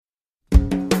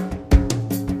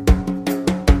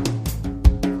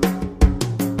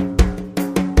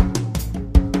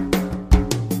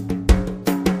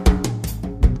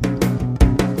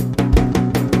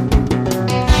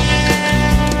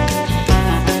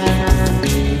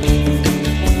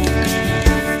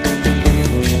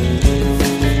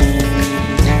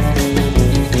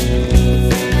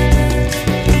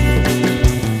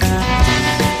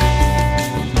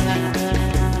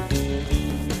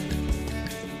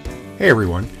Hey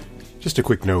everyone, just a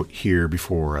quick note here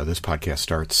before this podcast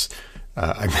starts.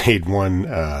 I made one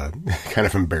kind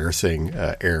of embarrassing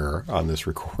error on this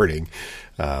recording,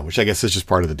 which I guess is just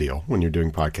part of the deal. When you're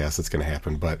doing podcasts, it's going to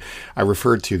happen. But I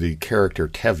referred to the character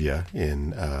Tevye in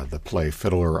the play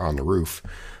Fiddler on the Roof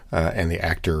and the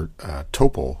actor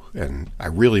Topol. And I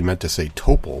really meant to say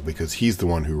Topol because he's the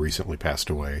one who recently passed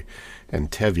away. And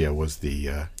Tevye was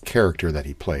the character that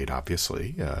he played,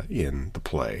 obviously, in the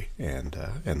play and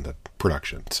the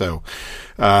production. So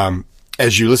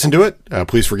as you listen to it,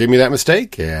 please forgive me that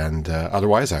mistake. And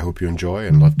otherwise, I hope you enjoy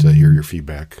and love to hear your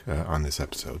feedback on this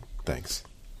episode. Thanks.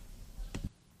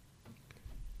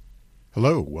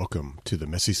 Hello, welcome to the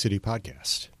Messy City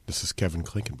Podcast. This is Kevin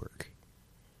Klinkenberg.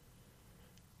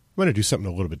 I'm going to do something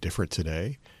a little bit different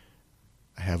today.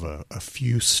 I have a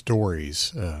few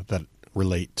stories that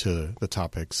relate to the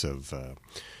topics of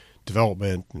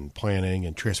development and planning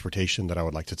and transportation that I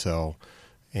would like to tell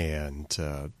and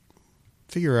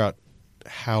figure out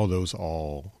how those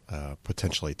all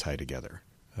potentially tie together.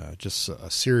 Just a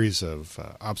series of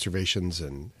observations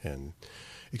and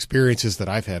experiences that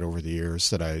I've had over the years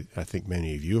that I think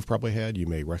many of you have probably had. You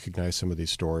may recognize some of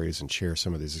these stories and share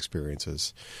some of these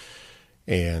experiences.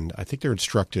 And I think they're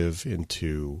instructive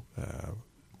into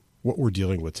what we're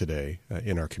dealing with today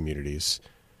in our communities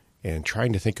and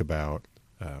trying to think about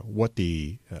what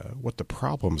the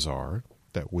problems are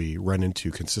that we run into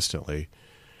consistently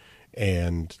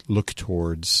and look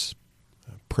towards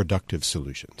productive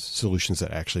solutions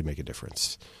that actually make a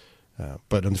difference.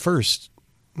 But in the first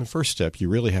step, you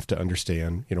really have to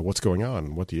understand, what's going on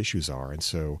and what the issues are. And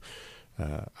so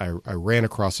I ran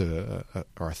across or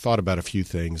I thought about a few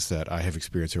things that I have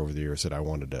experienced over the years that I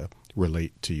wanted to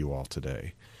relate to you all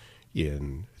today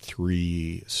in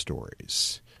 3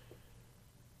 stories.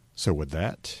 So with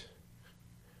that,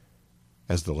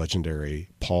 as the legendary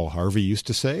Paul Harvey used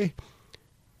to say,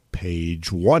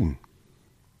 page 1.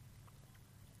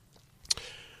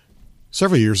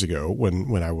 Several years ago,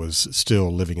 when I was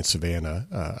still living in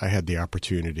Savannah, I had the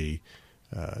opportunity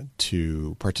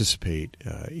to participate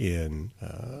in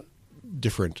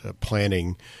different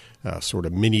planning sort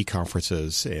of mini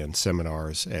conferences and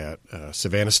seminars at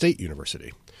Savannah State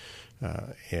University,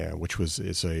 which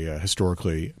is a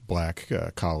historically black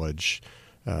college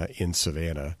in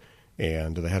Savannah.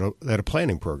 And they had a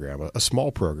planning program, a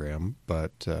small program,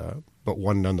 but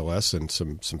one nonetheless, and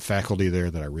some faculty there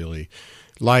that I really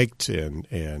liked and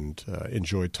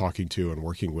enjoyed talking to and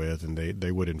working with, and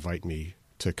they would invite me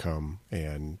to come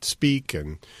and speak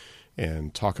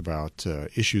and talk about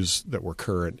issues that were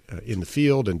current in the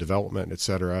field and development, et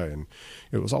cetera. And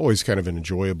it was always kind of an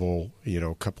enjoyable,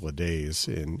 couple of days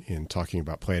in talking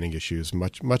about planning issues,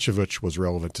 much of which was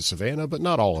relevant to Savannah, but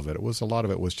not all of it. A lot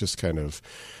of it was just kind of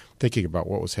thinking about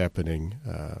what was happening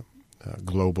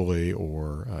globally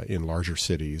or in larger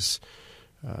cities.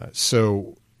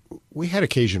 So we had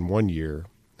occasion one year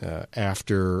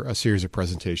after a series of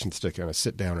presentations to kind of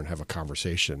sit down and have a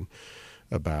conversation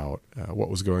about what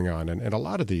was going on. And a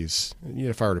lot of these,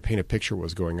 if I were to paint a picture of what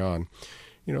was going on,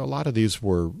 a lot of these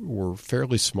were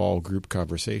fairly small group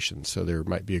conversations. So there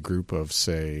might be a group of,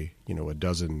 say, a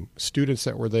dozen students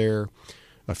that were there,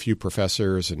 a few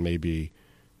professors, and maybe,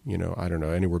 I don't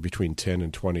know, anywhere between 10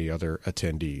 and 20 other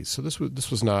attendees. So this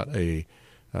was not a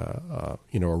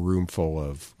room full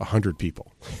of 100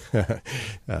 people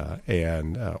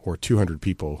or 200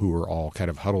 people who were all kind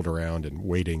of huddled around and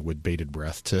waiting with bated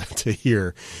breath to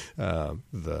hear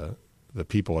the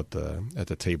people at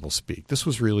the table speak. This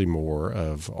was really more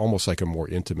of almost like a more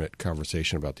intimate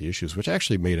conversation about the issues, which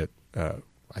actually made it,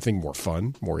 I think, more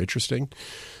fun, more interesting,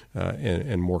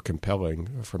 and more compelling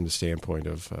from the standpoint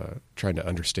of trying to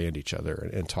understand each other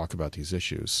and talk about these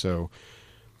issues. So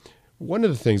one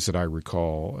of the things that I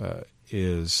recall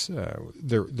is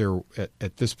there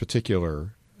at this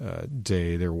particular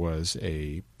day there was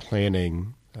a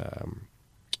planning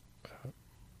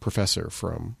professor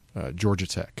from Georgia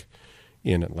Tech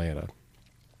in Atlanta,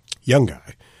 young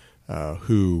guy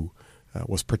who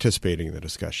was participating in the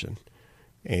discussion.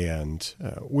 And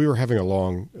we were having a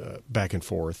long back and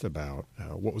forth about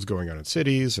what was going on in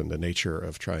cities and the nature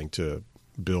of trying to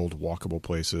build walkable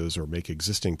places or make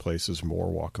existing places more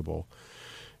walkable.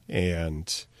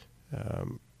 And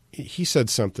he said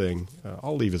something,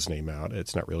 I'll leave his name out.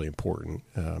 It's not really important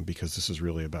because this is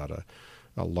really about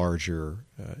a larger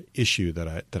issue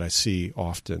that I see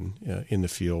often in the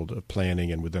field of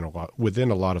planning and within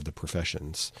a lot of the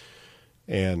professions.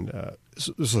 And this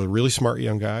is a really smart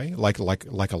young guy, like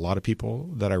a lot of people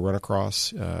that I run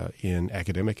across in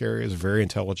academic areas, very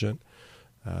intelligent,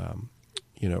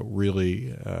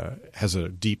 really has a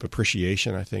deep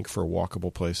appreciation, I think, for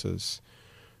walkable places.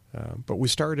 But we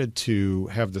started to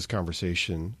have this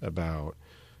conversation about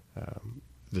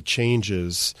the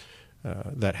changes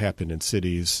that happened in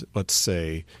cities, let's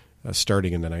say,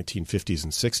 starting in the 1950s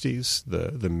and 60s,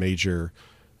 the major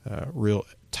real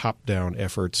top-down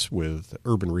efforts with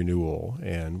urban renewal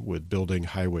and with building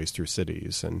highways through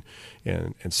cities, and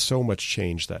so much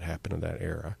change that happened in that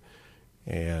era.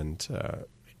 And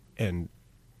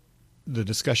the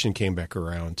discussion came back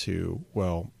around to,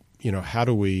 well, how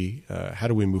do we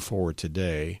move forward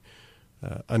today,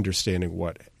 understanding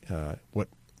what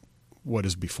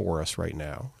is before us right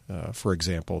now. For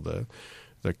example,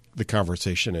 the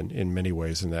conversation in many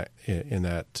ways in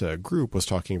that group was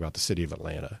talking about the city of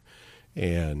Atlanta,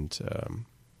 and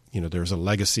there's a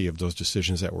legacy of those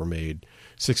decisions that were made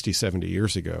 60, 70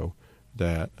 years ago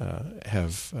that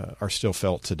are still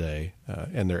felt today,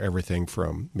 and they're everything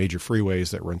from major freeways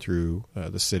that run through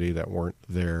the city that weren't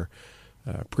there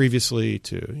previously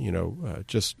to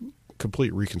just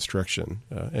complete reconstruction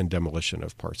and demolition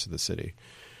of parts of the city.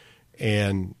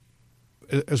 And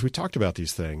as we talked about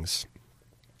these things,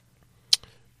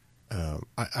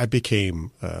 I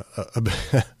became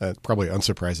probably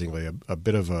unsurprisingly a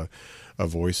bit of a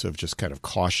voice of just kind of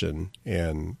caution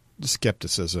and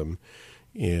skepticism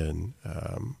in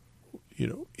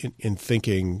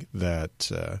thinking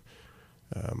that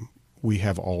we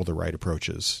have all the right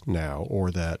approaches now,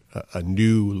 or that a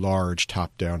new large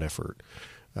top-down effort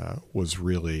was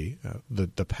really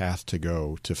the path to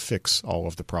go to fix all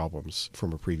of the problems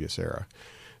from a previous era.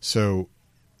 So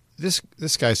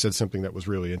this guy said something that was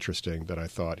really interesting that I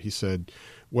thought. He said,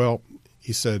 the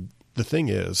thing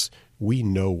is, we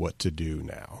know what to do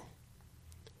now.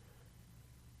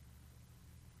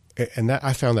 And that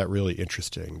I found that really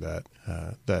interesting, that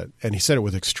and he said it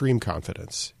with extreme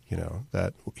confidence,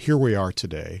 that here we are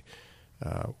today.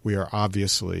 We are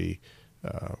obviously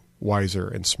wiser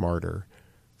and smarter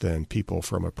than people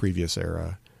from a previous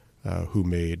era who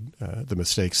made the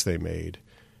mistakes they made.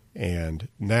 And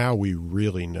now we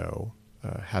really know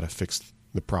how to fix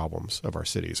the problems of our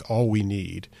cities. All we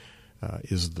need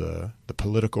is the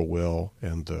political will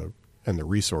and the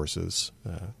resources,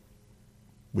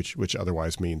 which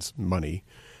otherwise means money,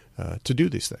 to do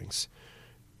these things.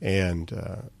 And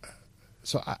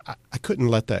so I couldn't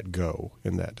let that go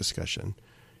in that discussion.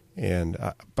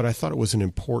 But I thought it was an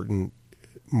important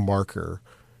marker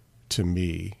to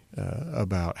me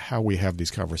about how we have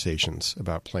these conversations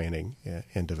about planning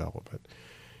and development.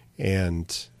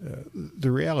 And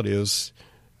the reality is,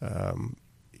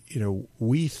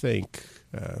 we think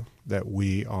that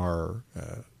we are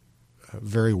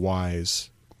very wise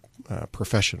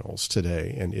professionals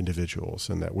today and individuals,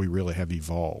 and that we really have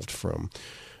evolved from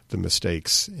the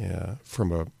mistakes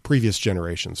from previous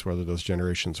generations, whether those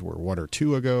generations were 1 or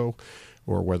 2 ago,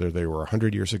 or whether they were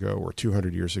 100 years ago or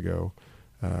 200 years ago.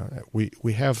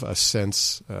 We have a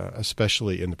sense,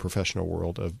 especially in the professional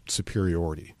world, of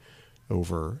superiority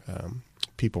over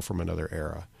people from another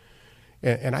era.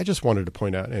 And I just wanted to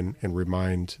point out and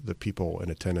remind the people in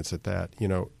attendance that,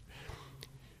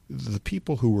 the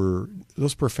people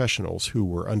those professionals who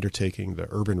were undertaking the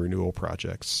urban renewal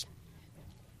projects,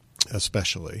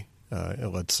 especially,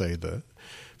 let's say the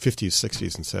 50s,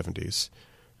 60s, and 70s,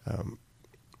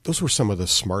 those were some of the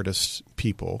smartest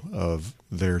people of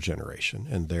their generation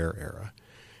and their era.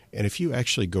 And if you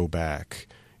actually go back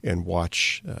and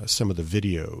watch some of the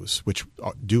videos, which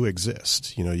do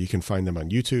exist, you can find them on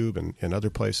YouTube and other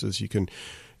places. You can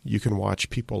watch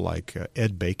people like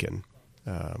Ed Bacon,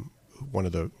 one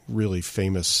of the really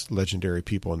famous, legendary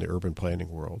people in the urban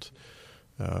planning world,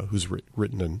 who's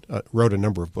wrote a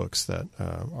number of books that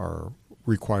are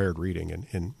required reading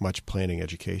in much planning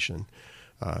education.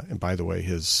 And by the way,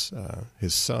 his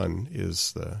son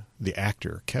is the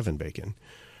actor Kevin Bacon.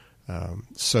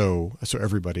 So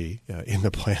everybody in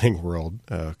the planning world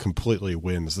completely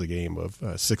wins the game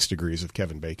of 6 Degrees of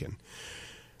Kevin Bacon.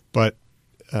 But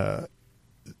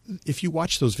if you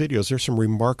watch those videos, there's some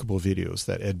remarkable videos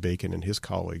that Ed Bacon and his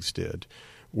colleagues did,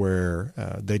 where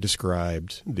they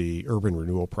described the urban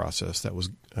renewal process that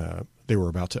was they were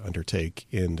about to undertake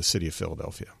in the city of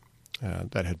Philadelphia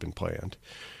that had been planned.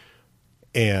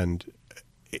 And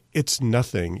it's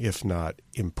nothing if not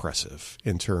impressive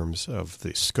in terms of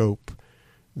the scope,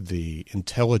 the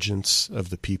intelligence of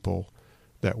the people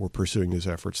that were pursuing these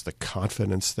efforts, the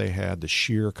confidence they had, the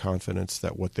sheer confidence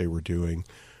that what they were doing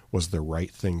was the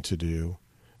right thing to do,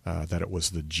 that it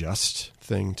was the just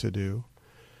thing to do.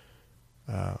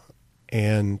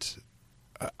 And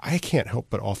I can't help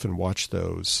but often watch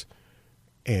those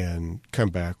and come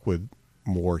back with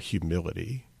more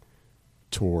humility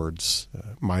towards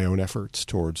my own efforts,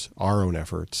 towards our own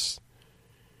efforts,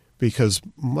 because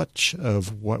much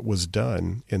of what was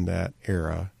done in that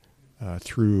era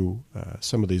through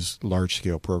some of these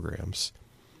large-scale programs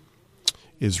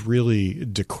is really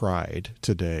decried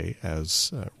today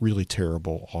as really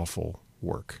terrible, awful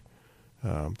work.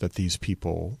 That these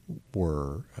people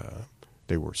were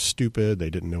they were stupid, they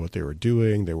didn't know what they were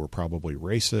doing, they were probably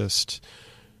racist,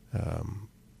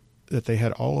 that they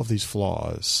had all of these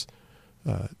flaws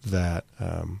that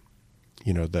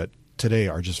that today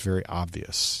are just very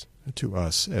obvious to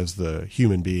us as the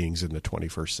human beings in the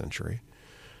 21st century.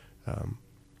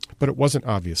 But it wasn't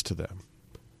obvious to them.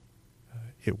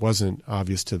 It wasn't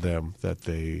obvious to them that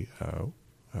they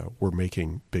were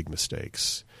making big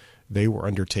mistakes. They were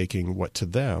undertaking what to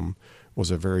them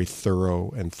was a very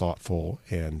thorough and thoughtful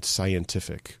and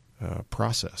scientific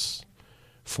process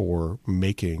for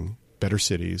making better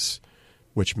cities,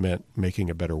 which meant making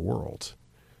a better world.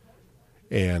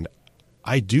 And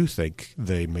I do think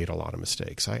they made a lot of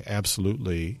mistakes. I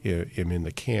absolutely am in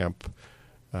the camp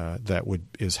that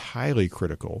is highly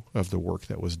critical of the work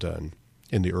that was done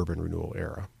in the urban renewal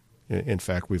era. In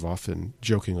fact, we've often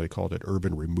jokingly called it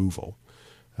urban removal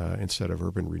instead of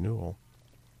urban renewal.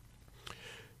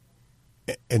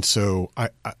 And so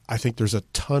I think there's a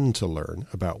ton to learn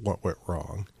about what went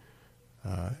wrong.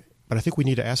 But I think we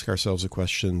need to ask ourselves the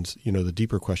questions, the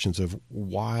deeper questions of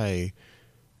why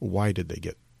did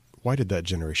that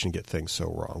generation get things so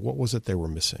wrong? What was it they were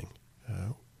missing?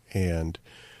 And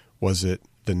was it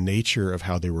the nature of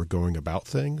how they were going about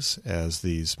things as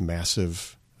these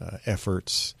massive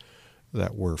efforts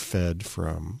that were fed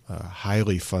from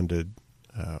highly funded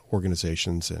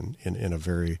organizations and in a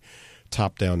very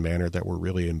top-down manner that were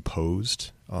really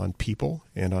imposed on people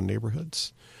and on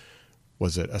neighborhoods?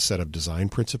 Was it a set of design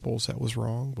principles that was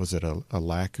wrong? Was it a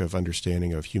lack of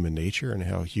understanding of human nature and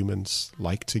how humans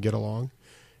like to get along?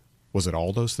 Was it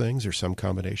all those things or some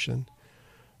combination?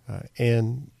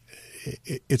 And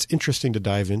it's interesting to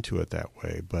dive into it that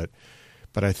way, but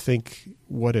I think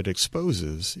what it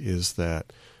exposes is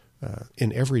that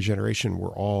in every generation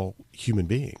we're all human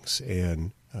beings,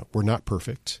 and we're not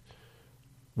perfect.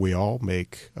 We all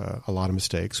make a lot of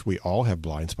mistakes. We all have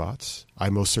blind spots. I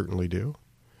most certainly do.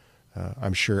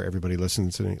 I'm sure everybody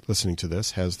listening to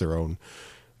this has their own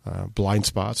blind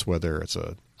spots, whether it's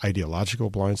a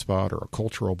ideological blind spot or a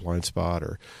cultural blind spot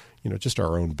or just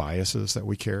our own biases that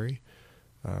we carry.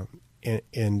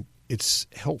 And it's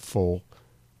helpful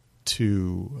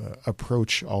to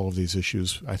approach all of these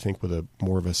issues, I think, with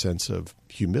more of a sense of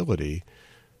humility,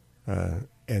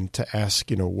 and to ask,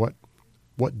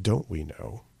 what don't we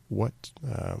know?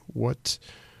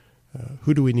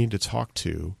 Who do we need to talk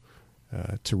to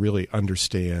really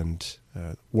understand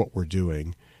what we're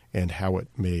doing and how it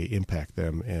may impact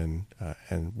them, and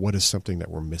what is something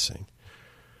that we're missing?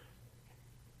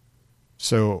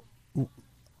 So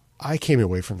I came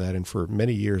away from that, and for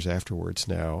many years afterwards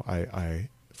now, I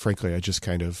frankly, I just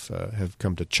kind of have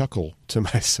come to chuckle to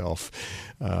myself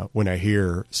when I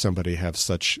hear somebody have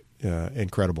such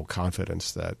incredible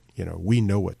confidence that, we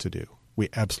know what to do. We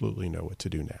absolutely know what to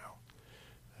do now.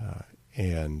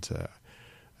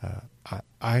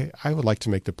 I would like to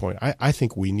make the point, I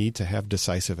think we need to have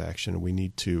decisive action. We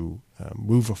need to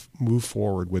move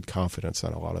forward with confidence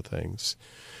on a lot of things.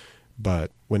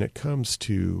 But when it comes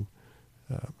to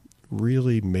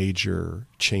really major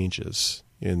changes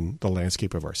in the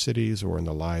landscape of our cities or in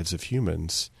the lives of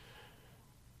humans,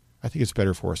 I think it's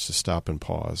better for us to stop and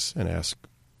pause and ask,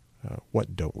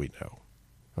 what don't we know?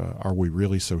 Are we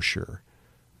really so sure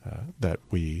that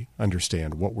we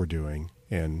understand what we're doing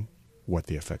and what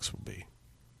the effects will be?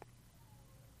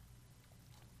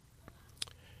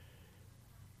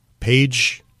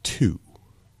 Page 2.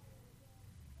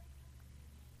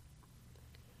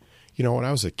 When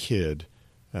I was a kid,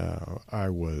 I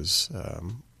was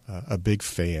a big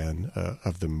fan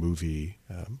of the movie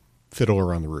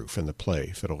Fiddler on the Roof and the play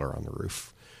Fiddler on the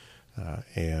Roof.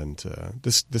 And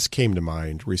this came to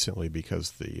mind recently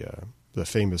because the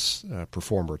famous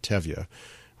performer Tevye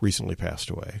recently passed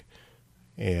away.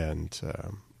 And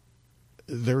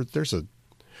I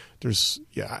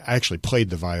actually played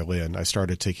the violin. I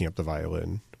started taking up the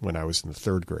violin when I was in the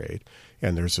third grade.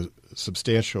 And there's a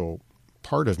substantial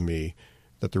part of me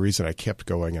that the reason I kept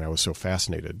going and I was so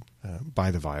fascinated by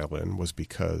the violin was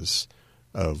because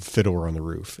of Fiddler on the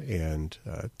Roof and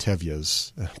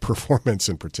Tevye's performance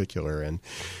in particular, and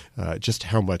just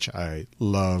how much I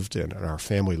loved and our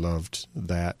family loved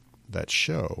that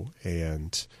show.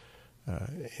 And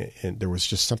there was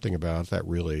just something about that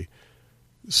really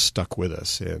stuck with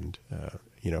us. And,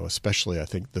 especially I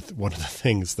think one of the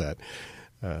things that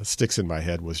sticks in my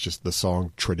head was just the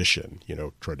song Tradition,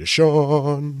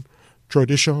 Tradition,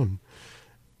 Tradition.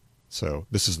 So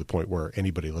this is the point where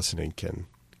anybody listening can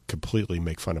completely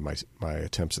make fun of my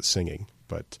attempts at singing.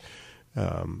 But,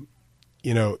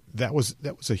 that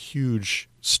was a huge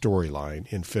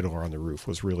storyline in Fiddler on the Roof,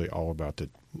 was really all about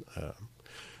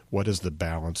what is the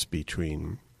balance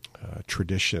between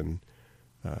tradition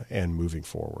and moving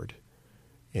forward.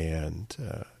 And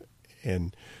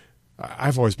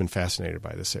I've always been fascinated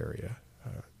by this area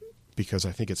because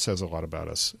I think it says a lot about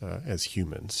us as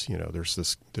humans. There's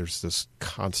this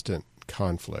constant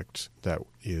conflict that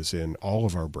is in all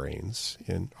of our brains,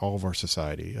 in all of our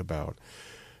society, about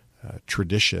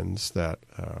traditions that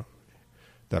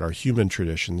are human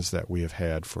traditions that we have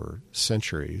had for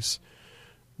centuries.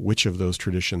 Which of those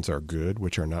traditions are good,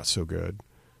 which are not so good,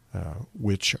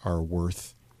 which are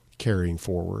worth carrying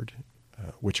forward,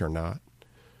 which are not,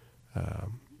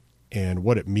 and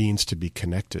what it means to be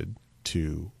connected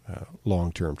to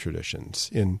long-term traditions.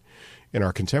 In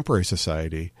our contemporary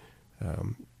society,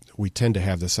 we tend to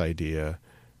have this idea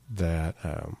that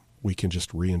we can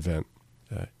just reinvent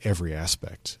every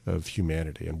aspect of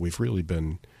humanity, and we've really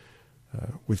been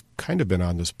we've kind of been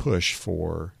on this push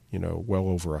for well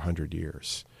over 100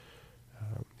 years.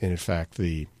 And in fact,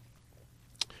 in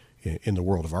the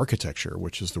world of architecture,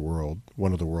 which is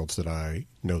one of the worlds that I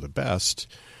know the best,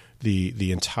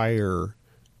 the entire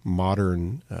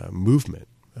modern movement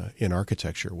in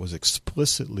architecture was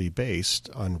explicitly based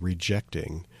on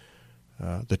rejecting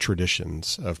the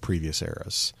traditions of previous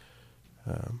eras.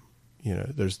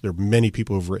 There are many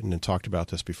people who've written and talked about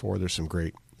this before. There's some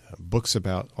great books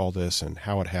about all this and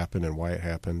how it happened and why it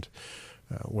happened.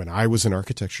 When I was in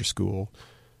architecture school,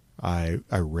 I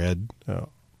read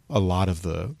a lot of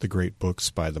the great books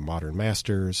by the modern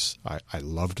masters. I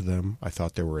loved them. I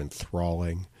thought they were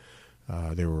enthralling.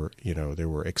 They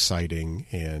were exciting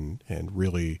and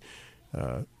really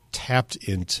tapped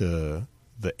into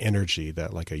the energy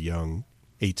that like a young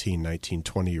 18, 19,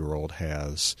 20-year-old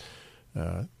has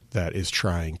that is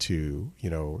trying to,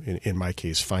 in my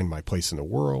case, find my place in the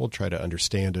world, try to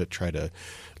understand it, try to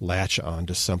latch on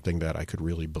to something that I could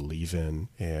really believe in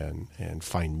and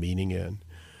find meaning in.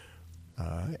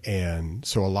 And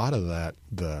so a lot of that,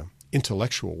 the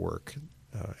intellectual work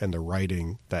and the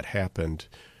writing that happened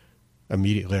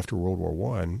immediately after World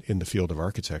War I in the field of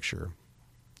architecture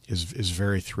is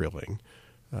very thrilling.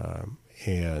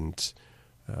 And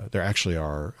there actually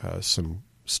are some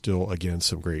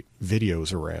great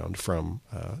videos around from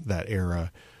that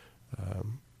era.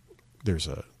 There's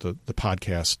the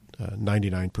podcast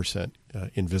 99%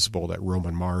 Invisible that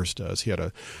Roman Mars does. He had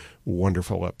a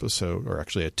wonderful episode, or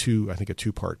actually a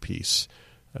two-part piece,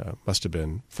 must have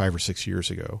been 5 or 6 years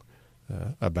ago,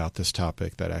 about this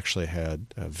topic that actually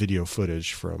had video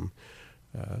footage from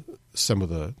some of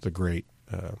the great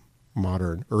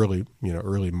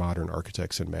early modern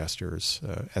architects and masters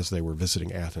as they were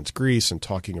visiting Athens, Greece, and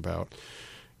talking about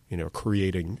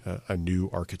creating a new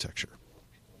architecture.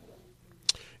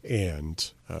 And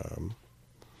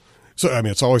so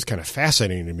it's always kind of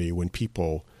fascinating to me when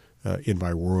people in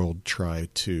my world try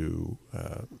to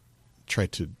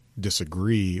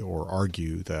disagree or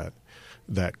argue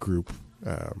that group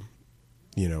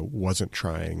wasn't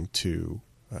trying to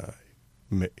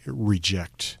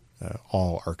reject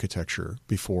all architecture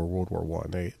before World War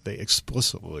I. They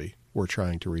explicitly were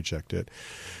trying to reject it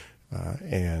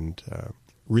and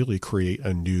really create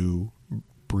a new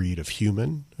breed of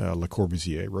human. Le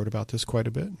Corbusier wrote about this quite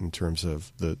a bit in terms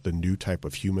of the new type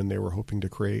of human they were hoping to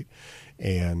create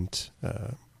and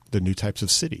the new types of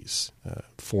cities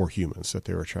for humans that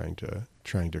they were trying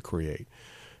to create.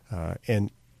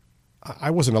 And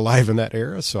I wasn't alive in that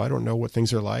era, so I don't know what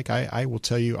things are like. I will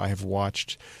tell you, I have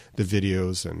watched the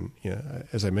videos, and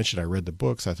as I mentioned, I read the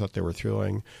books. I thought they were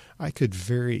thrilling. I could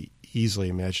very easily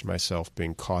imagine myself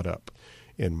being caught up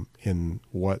in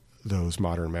what those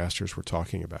modern masters were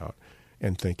talking about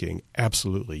and thinking,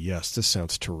 absolutely, yes, this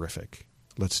sounds terrific.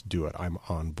 Let's do it. I'm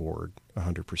on board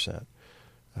 100%,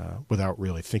 without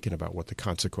really thinking about what the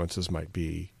consequences might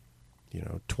be,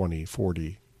 20,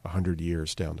 40, 100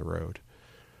 years down the road.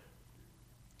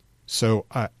 So,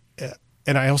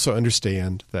 and I also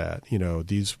understand that,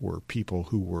 these were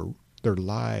people their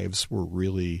lives were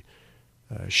really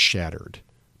shattered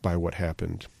by what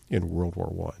happened in World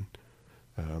War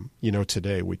I.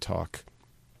 Today we talk,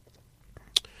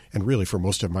 and really for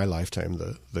most of my lifetime,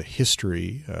 the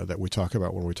history that we talk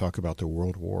about when we talk about the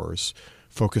world wars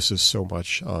focuses so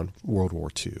much on World War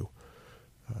II.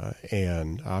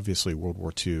 And obviously World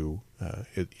War II,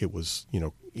 it was,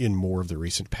 in more of the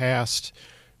recent past.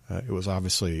 It was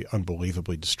obviously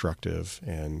unbelievably destructive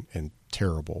and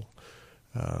terrible.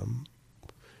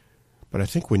 But I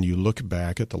think when you look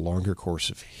back at the longer course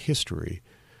of history,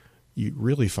 you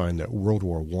really find that World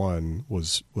War I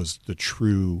was the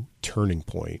true turning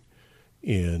point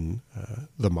in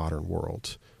the modern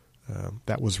world.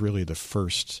 That was really the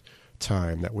first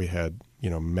time that we had,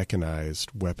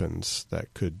 mechanized weapons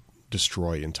that could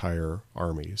destroy entire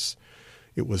armies.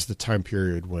 It was the time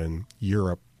period when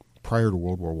Europe, prior to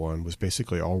World War I, was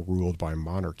basically all ruled by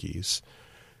monarchies.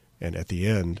 And at the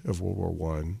end of World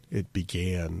War I, it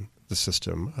began the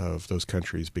system of those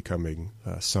countries becoming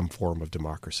some form of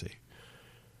democracy.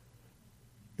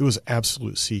 It was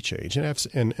absolute sea change.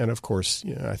 And of course,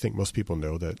 I think most people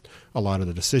know that a lot of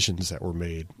the decisions that were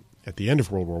made at the end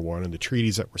of World War I and the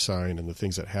treaties that were signed and the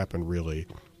things that happened really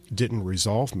didn't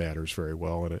resolve matters very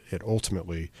well, and it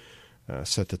ultimately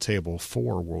set the table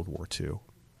for World War II.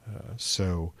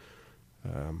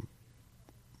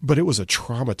 But it was a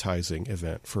traumatizing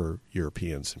event for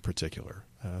Europeans in particular.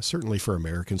 Certainly for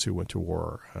Americans who went to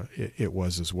war, it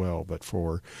was as well. But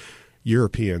for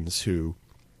Europeans who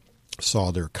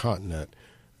saw their continent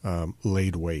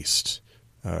laid waste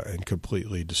and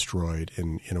completely destroyed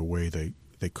in a way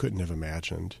they couldn't have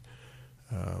imagined,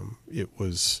 it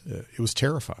was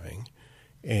terrifying.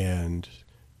 And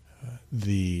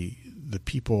the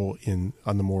people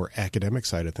on the more academic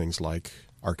side of things, like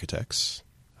architects,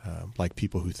 like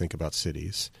people who think about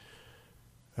cities,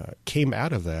 came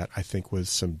out of that, I think, with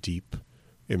some deep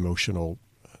emotional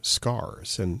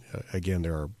scars. And again,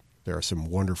 there are some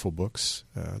wonderful books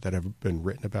that have been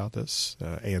written about this.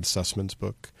 Anne Sussman's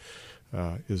book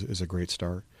is a great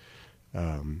start.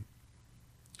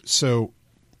 So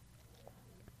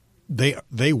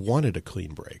they wanted a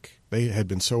clean break. They had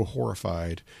been so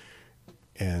horrified,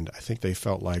 and I think they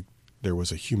felt like there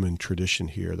was a human tradition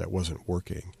here that wasn't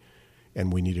working,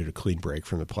 and we needed a clean break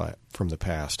from the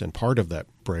past. And part of that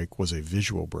break was a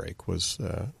visual break, was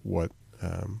what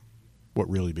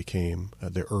really became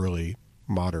the early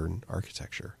modern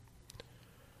architecture.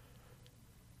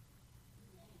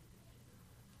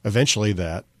 Eventually,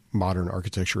 that modern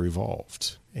architecture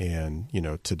evolved, and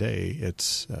today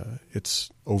it's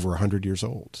over 100 years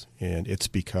old, and it's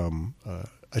become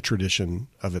a tradition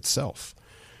of itself.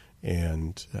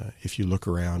 And if you look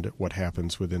around at what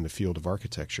happens within the field of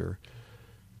architecture,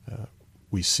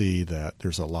 we see that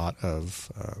there's a lot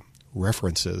of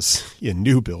references in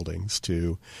new buildings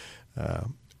to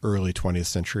early 20th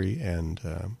century and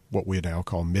what we now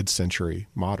call mid-century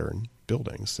modern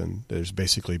buildings. And there's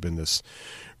basically been this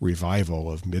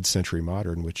revival of mid-century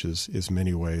modern, which is in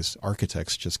many ways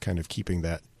architects just kind of keeping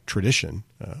that tradition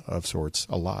of sorts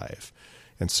alive.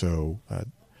 And so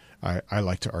I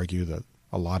like to argue that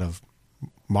a lot of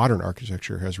modern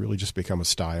architecture has really just become a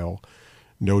style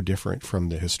no different from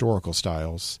the historical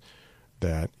styles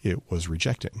that it was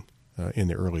rejecting in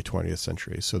the early 20th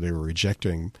century. So they were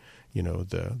rejecting,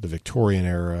 the Victorian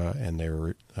era, and they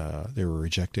were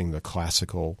rejecting the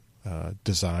classical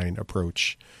design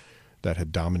approach that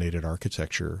had dominated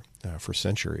architecture for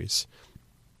centuries,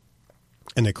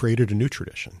 and they created a new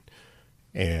tradition.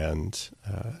 And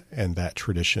that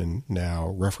tradition now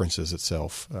references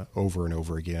itself over and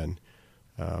over again,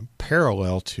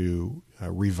 parallel to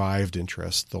revived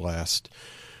interest the last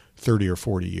 30 or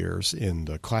 40 years in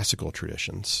the classical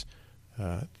traditions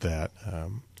that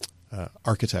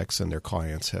architects and their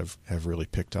clients have really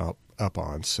picked up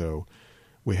on. So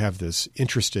we have this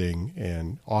interesting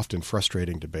and often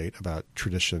frustrating debate about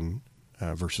tradition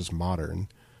versus modern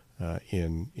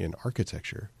in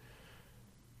architecture.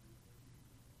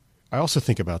 I also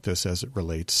think about this as it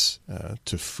relates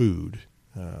to food,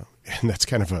 and that's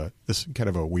kind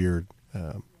of a weird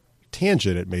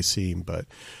tangent, it may seem, but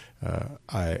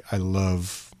I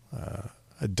love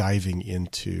diving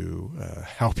into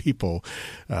how people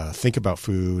think about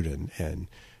food and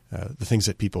the things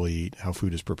that people eat, how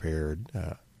food is prepared.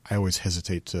 I always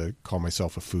hesitate to call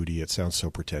myself a foodie. It sounds so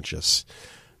pretentious.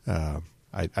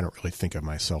 I don't really think of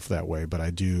myself that way, but I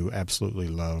do absolutely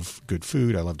love good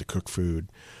food. I love to cook food.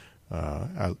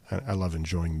 I love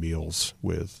enjoying meals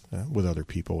with other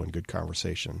people and good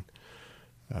conversation.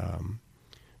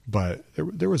 But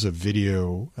there was a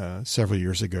video several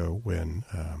years ago when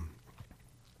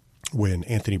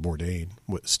Anthony Bourdain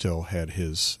still had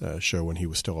his show when he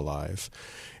was still alive,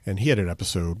 and he had an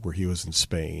episode where he was in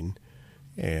Spain,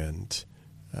 and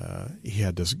he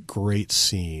had this great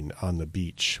scene on the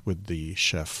beach with the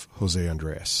chef Jose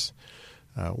Andres,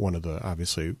 one of the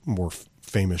obviously more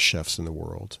famous chefs in the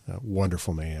world.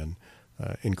 Wonderful man,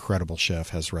 incredible chef,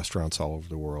 has restaurants all over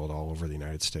the world, all over the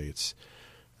United States.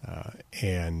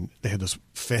 And they had this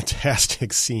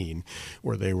fantastic scene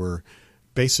where they were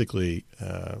basically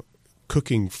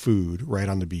cooking food right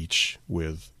on the beach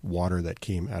with water that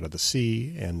came out of the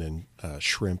sea, and then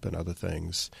shrimp and other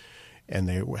things. And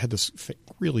they had this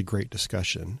really great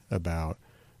discussion about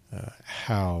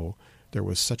how there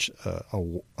was such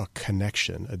a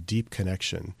connection, a deep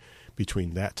connection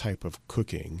between that type of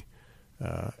cooking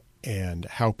and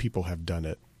how people have done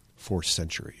it for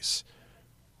centuries.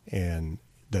 And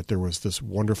that there was this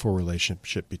wonderful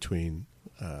relationship between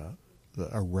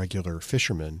a regular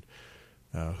fisherman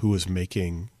who was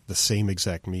making the same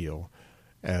exact meal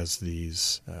as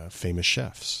these famous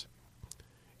chefs.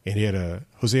 And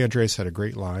Jose Andres had a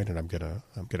great line, and I'm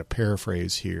gonna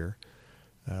paraphrase here.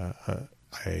 I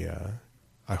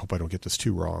hope I don't get this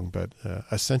too wrong, but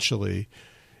essentially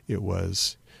it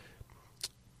was,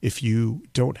 if you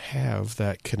don't have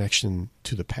that connection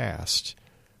to the past,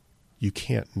 you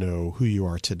can't know who you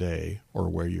are today or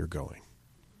where you're going.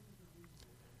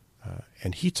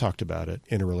 And he talked about it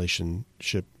in a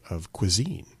relationship of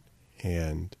cuisine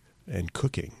and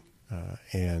cooking.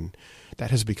 And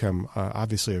that has become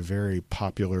obviously a very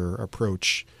popular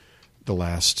approach the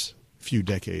last few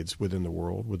decades within the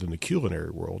world, within the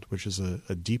culinary world, which is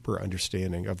a deeper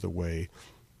understanding of the way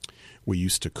we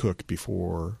used to cook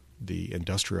before the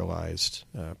industrialized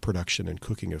production and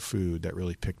cooking of food that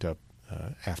really picked up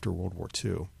after World War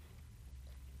II.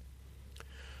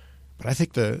 But I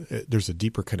think there's a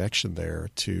deeper connection there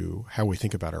to how we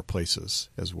think about our places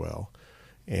as well.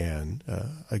 And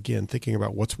again, thinking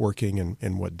about what's working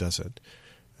and what doesn't.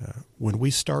 When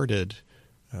we started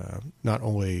not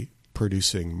only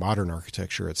producing modern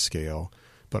architecture at scale,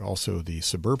 but also the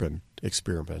suburban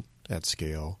experiment at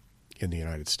scale in the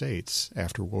United States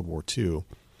after World War II,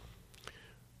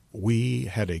 we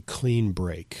had a clean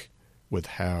break with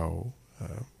how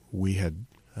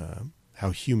how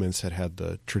humans had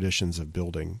the traditions of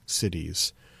building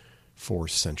cities for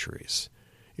centuries.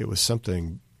 It was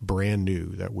something brand new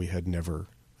that we had never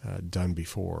done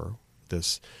before.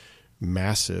 This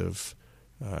massive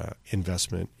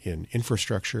investment in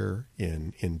infrastructure,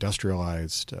 in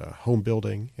industrialized home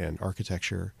building and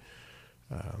architecture,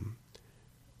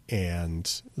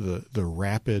 and the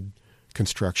rapid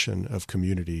construction of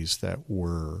communities that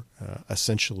were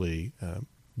essentially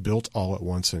built all at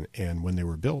once, and when they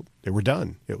were built, they were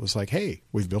done. It was like, hey,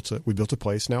 we built a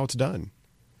place, now it's done.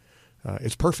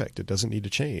 It's perfect. It doesn't need to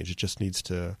change. It just needs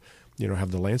to,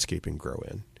 have the landscaping grow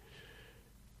in.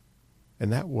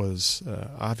 And that was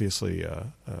obviously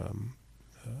an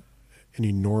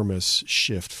enormous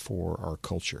shift for our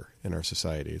culture and our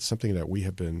society. It's something that we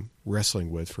have been wrestling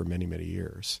with for many, many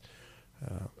years.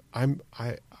 I'm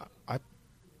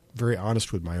very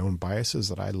honest with my own biases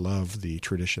that I love the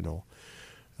traditional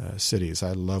cities.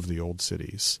 I love the old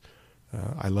cities.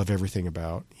 I love everything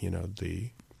about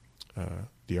the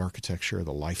architecture,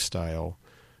 the lifestyle,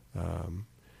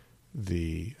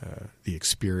 the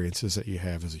experiences that you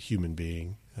have as a human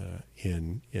being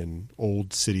in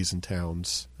old cities and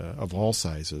towns of all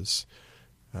sizes,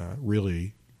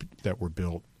 really that were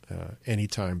built any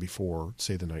time before,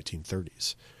 say, the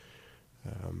 1930s.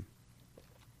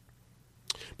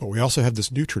 But we also have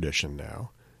this new tradition now,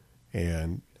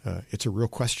 and it's a real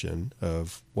question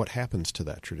of what happens to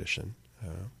that tradition.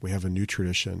 We have a new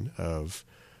tradition of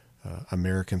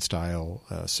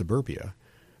American-style suburbia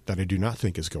that I do not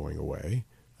think is going away.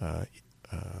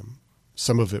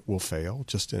 Some of it will fail,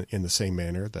 just in the same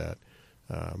manner that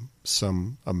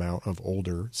some amount of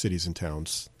older cities and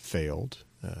towns failed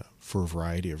for a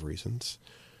variety of reasons.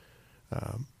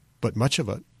 But much of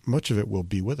it will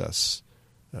be with us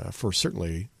for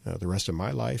certainly the rest of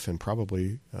my life, and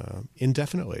probably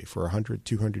indefinitely for 100,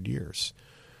 200 years.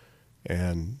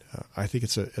 And I think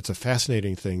it's a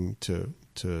fascinating thing to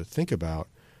think about.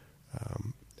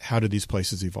 How do these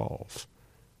places evolve?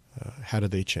 How do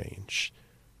they change?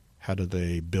 How do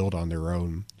they build on their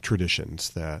own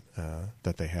traditions that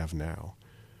they have now?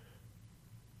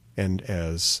 And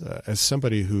as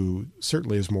somebody who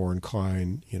certainly is more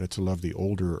inclined, to love the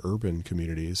older urban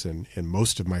communities, and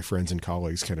most of my friends and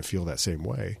colleagues kind of feel that same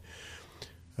way,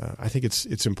 I think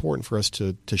it's important for us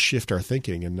to shift our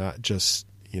thinking and not just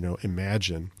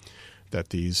imagine that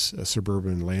these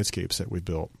suburban landscapes that we've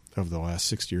built over the last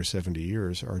 60 or 70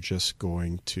 years are just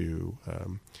going to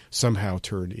somehow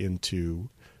turn into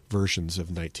versions of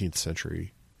 19th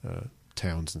century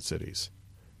towns and cities.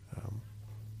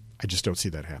 I just don't see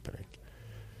that happening.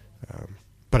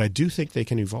 But I do think they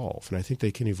can evolve, and I think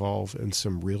they can evolve in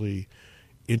some really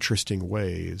interesting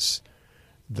ways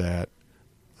that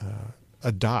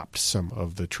adopt some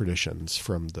of the traditions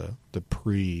from the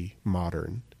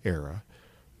pre-modern era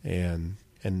and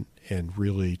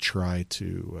really try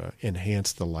to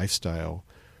enhance the lifestyle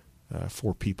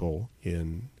for people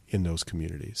in those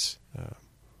communities.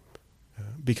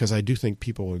 Because I do think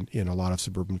people in a lot of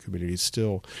suburban communities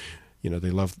still,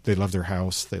 they love their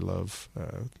house. They love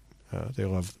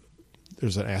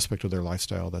there's an aspect of their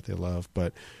lifestyle that they love.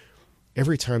 But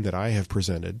every time that I have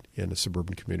presented in a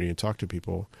suburban community and talked to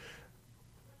people,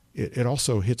 it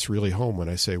also hits really home when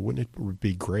I say, wouldn't it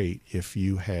be great if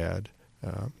you had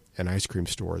an ice cream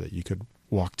store that you could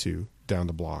walk to down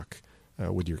the block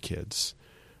with your kids?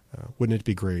 Wouldn't it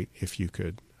be great if you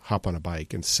could hop on a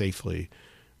bike and safely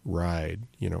ride,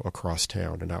 across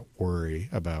town and not worry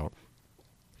about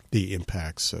the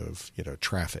impacts of,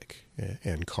 traffic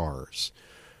and cars?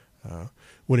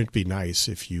 Wouldn't it be nice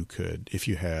if you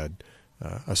had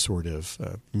a sort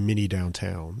of mini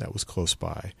downtown that was close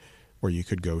by, where you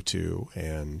could go to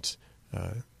and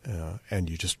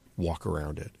you just walk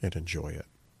around it and enjoy it?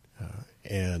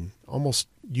 And almost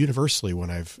universally, when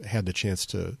I've had the chance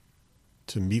to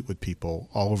meet with people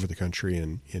all over the country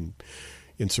and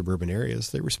in suburban areas,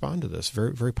 they respond to this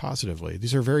very, very positively.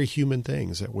 These are very human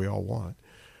things that we all want.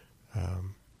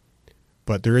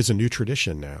 But there is a new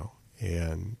tradition now,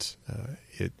 and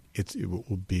it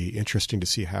will be interesting to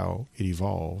see how it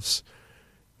evolves.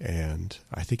 And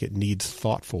I think it needs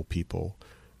thoughtful people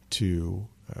to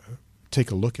take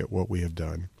a look at what we have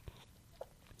done,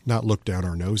 not look down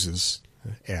our noses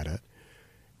at it,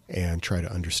 and try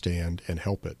to understand and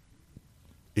help it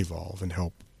evolve and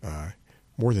help,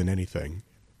 more than anything,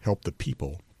 help the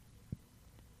people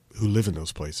who live in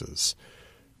those places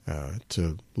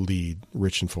to lead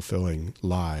rich and fulfilling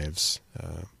lives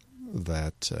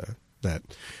that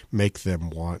make them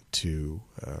want to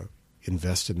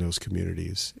invest in those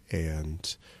communities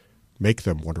and make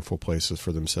them wonderful places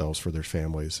for themselves, for their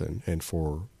families, and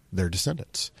for their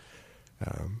descendants.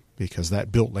 Because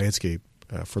that built landscape,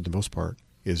 for the most part,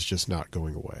 is just not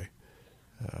going away.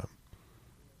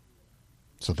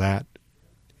 So that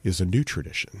is a new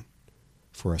tradition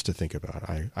for us to think about.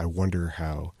 I wonder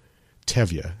how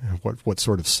Tevye, what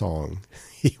sort of song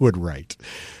he would write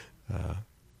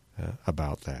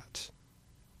about that.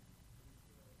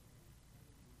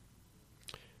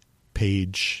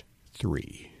 Page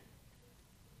 3.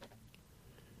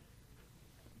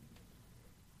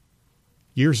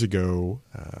 Years ago,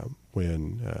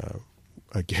 when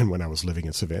I was living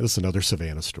in Savannah, this is another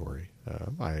Savannah story.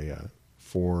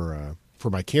 For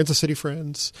my Kansas City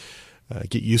friends,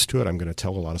 get used to it. I'm going to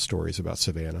tell a lot of stories about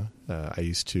Savannah. I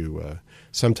used to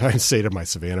sometimes say to my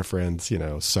Savannah friends,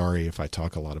 sorry if I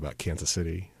talk a lot about Kansas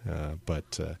City,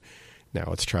 but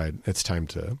now it's time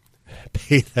to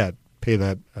pay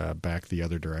that back the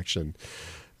other direction,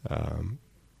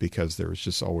 because there was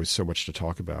just always so much to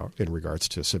talk about in regards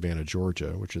to Savannah,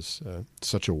 Georgia, which is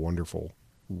such a wonderful,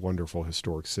 wonderful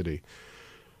historic city.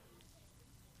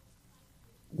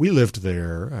 We lived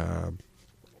there.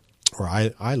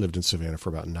 I lived in Savannah for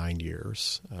about 9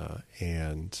 years,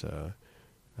 and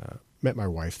met my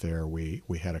wife there. We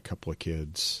had a couple of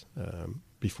kids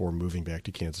before moving back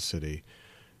to Kansas City,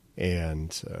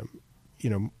 and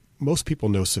most people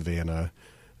know Savannah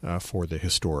for the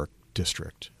historic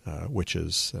district,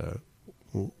 which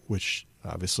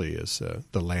obviously is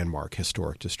the landmark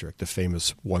historic district, the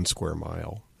famous 1 square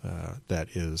mile that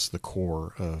is the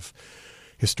core of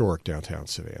historic downtown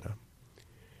Savannah.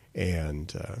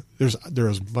 And there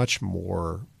is much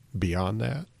more beyond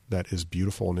that is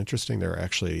beautiful and interesting. There are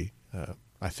actually,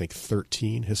 I think,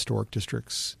 13 historic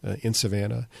districts in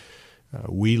Savannah.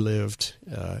 We lived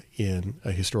in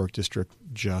a historic district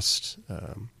just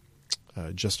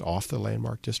off the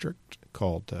landmark district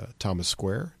called Thomas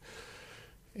Square,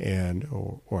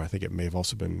 or I think it may have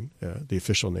also been the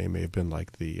official name may have been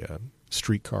like the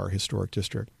Streetcar Historic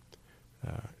District.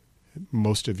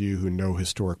 Most of you who know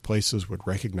historic places would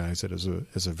recognize it as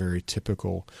a very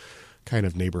typical kind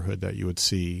of neighborhood that you would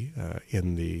see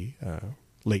in the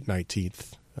late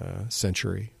 19th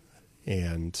century,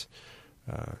 and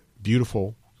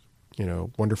beautiful,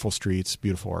 wonderful streets,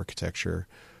 beautiful architecture.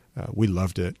 We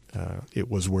loved it. It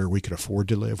was where we could afford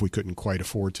to live. We couldn't quite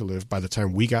afford to live. By the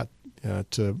time we got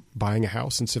to buying a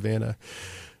house in Savannah,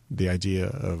 the idea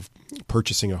of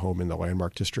purchasing a home in the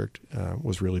landmark district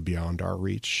was really beyond our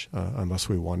reach, unless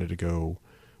we wanted to go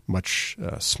much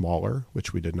smaller,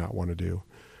 which we did not want to do.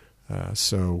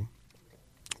 So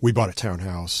we bought a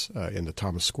townhouse in the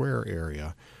Thomas Square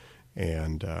area,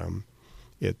 and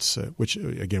it's which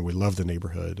again, we love the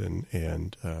neighborhood,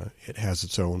 and it has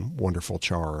its own wonderful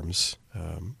charms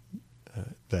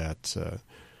that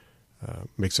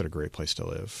makes it a great place to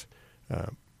live.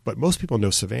 But most people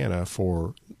know Savannah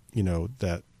for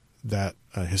that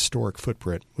historic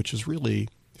footprint, which is really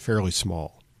fairly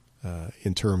small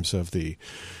in terms of the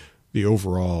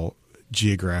overall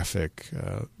geographic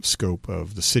scope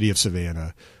of the city of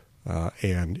Savannah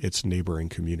and its neighboring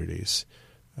communities.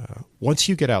 Once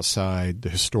you get outside the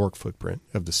historic footprint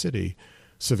of the city,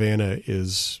 Savannah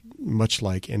is much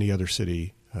like any other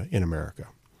city in America.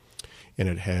 And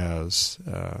it has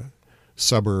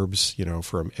suburbs,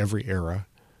 from every era,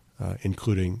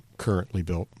 including currently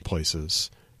built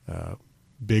places,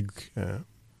 big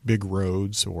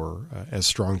roads, or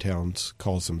as Strongtowns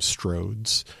calls them,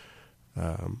 stroads,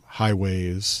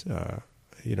 highways,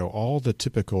 all the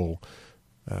typical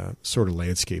sort of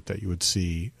landscape that you would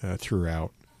see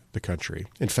throughout the country.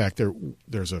 In fact,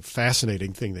 there's a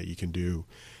fascinating thing that you can do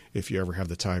if you ever have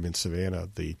the time in Savannah.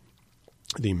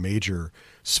 The major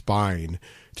spine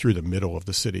through the middle of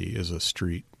the city is a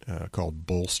street called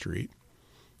Bull Street.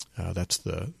 That's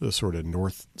the sort of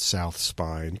north-south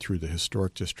spine through the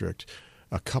historic district.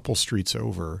 A couple streets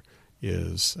over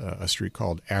is a street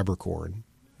called Abercorn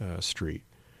Street.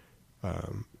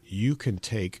 You can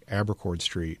take Abercorn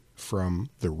Street from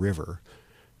the river,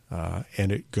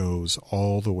 and it goes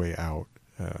all the way out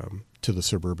to the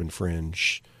suburban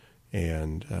fringe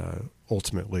and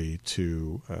ultimately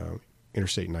to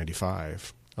Interstate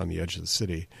 95 on the edge of the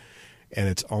city. And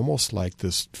it's almost like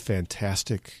this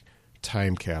fantastic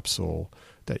time capsule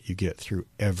that you get through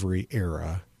every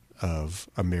era of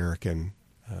American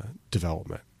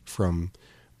development, from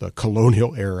the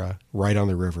colonial era right on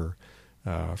the river,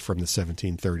 from the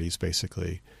 1730s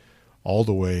basically, all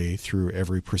the way through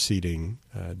every preceding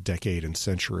decade and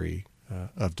century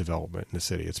of development in the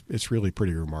city. It's really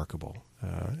pretty remarkable.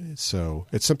 So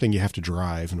it's something you have to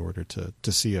drive in order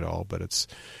to see it all, but it's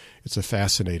a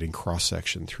fascinating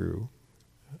cross-section through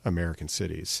American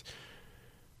cities.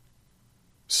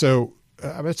 So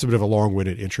that's a bit of a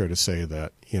long-winded intro to say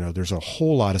that, there's a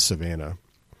whole lot of Savannah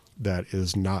that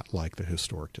is not like the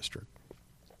historic district.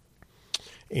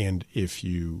 And if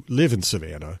you live in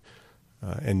Savannah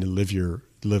and live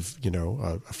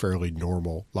a fairly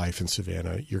normal life in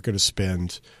Savannah, you're going to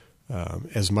spend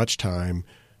as much time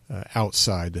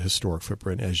outside the historic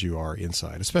footprint as you are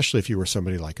inside, especially if you were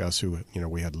somebody like us who,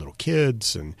 we had little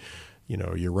kids and,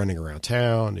 you're running around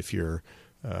town. If you're,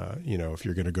 if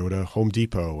you're going to go to Home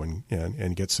Depot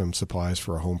and get some supplies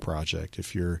for a home project,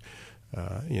 if you're,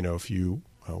 if you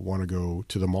want to go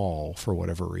to the mall for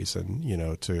whatever reason,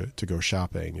 to go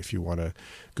shopping, if you want to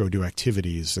go do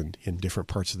activities in different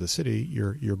parts of the city,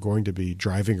 you're going to be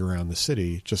driving around the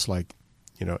city just like,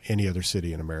 any other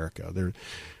city in America.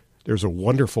 There's a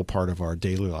wonderful part of our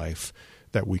daily life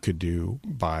that we could do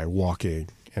by walking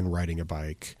and riding a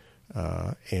bike,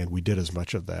 and we did as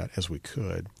much of that as we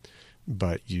could.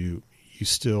 But you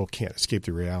still can't escape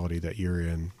the reality that you're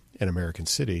in an American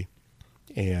city,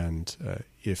 and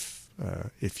if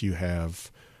you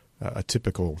have a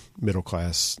typical middle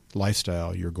class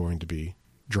lifestyle, you're going to be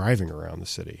driving around the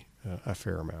city a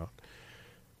fair amount.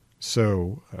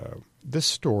 So this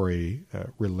story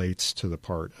relates to the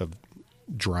part of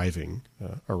driving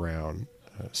around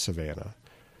Savannah.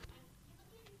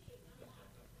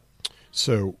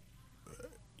 So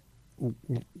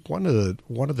one of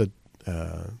the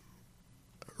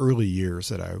early years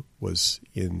that I was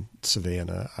in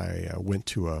Savannah, I went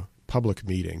to a public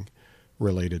meeting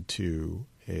related to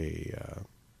a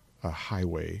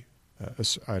highway.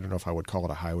 I don't know if I would call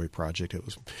it a highway project. It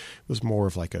was more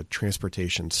of like a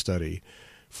transportation study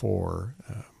for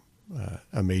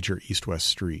a major east-west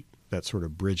street that sort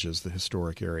of bridges the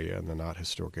historic area and the not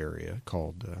historic area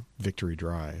called Victory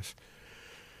Drive.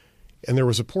 And there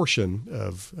was a portion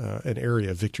of an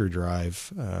area of Victory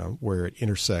Drive where it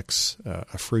intersects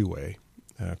a freeway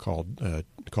called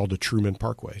the Truman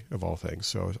Parkway, of all things.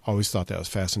 So I always thought that was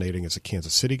fascinating as a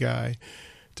Kansas City guy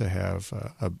to have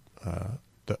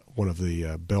one of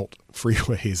the belt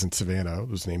freeways in Savannah. It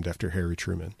was named after Harry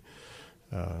Truman.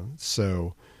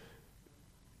 So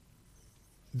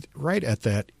right at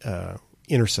that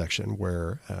intersection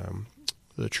where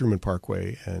the Truman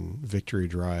Parkway and Victory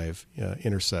Drive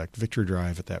intersect, Victory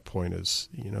Drive at that point is,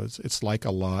 it's like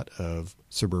a lot of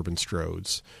suburban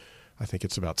stroads. I think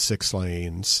it's about 6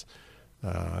 lanes.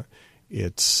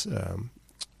 It's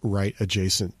right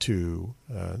adjacent to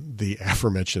the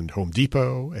aforementioned Home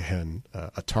Depot and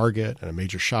a Target and a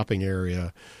major shopping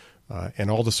area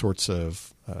and all the sorts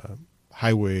of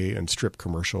highway and strip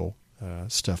commercial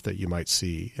stuff that you might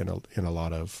see in a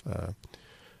lot of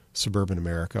suburban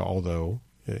America, although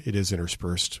it is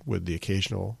interspersed with the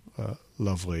occasional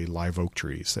lovely live oak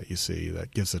trees that you see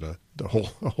that gives it a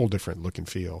whole different look and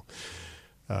feel.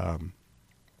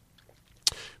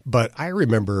 But I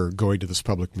remember going to this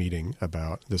public meeting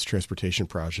about this transportation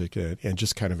project and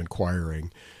just kind of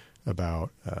inquiring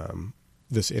about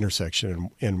this intersection,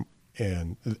 and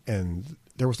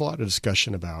there was a lot of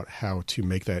discussion about how to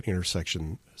make that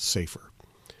intersection safer.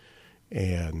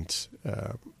 And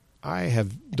I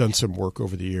have done some work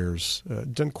over the years,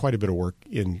 done quite a bit of work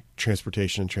in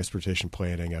transportation and transportation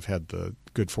planning. I've had the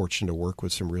good fortune to work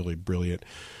with some really brilliant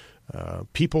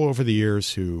people over the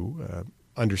years who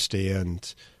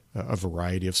understand a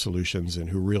variety of solutions and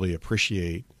who really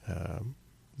appreciate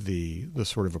the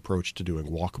sort of approach to doing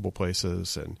walkable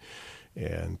places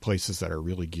and places that are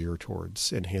really geared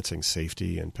towards enhancing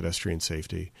safety and pedestrian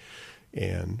safety.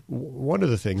 And one of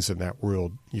the things in that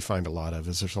world you find a lot of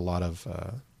is there's a lot of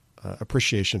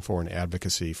appreciation for and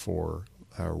advocacy for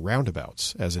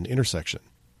roundabouts as an intersection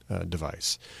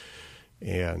device.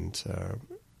 And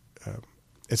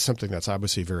it's something that's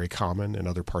obviously very common in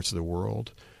other parts of the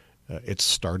world. It's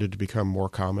started to become more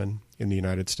common in the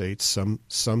United States.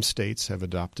 Some states have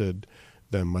adopted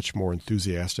them much more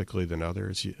enthusiastically than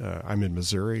others. I'm in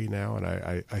Missouri now, and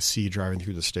I see driving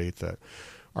through the state that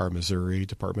our Missouri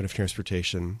Department of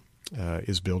Transportation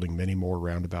is building many more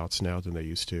roundabouts now than they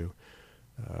used to.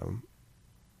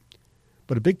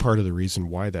 But a big part of the reason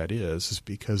why that is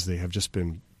because they have just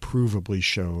been provably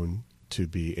shown to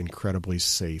be incredibly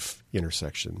safe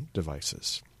intersection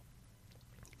devices.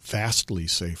 Vastly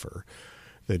safer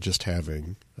than just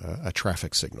having a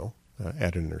traffic signal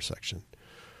at an intersection.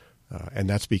 And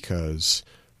that's because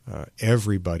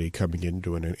everybody coming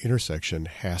into an intersection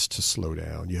has to slow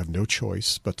down. You have no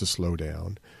choice but to slow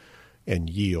down and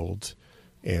yield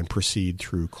and proceed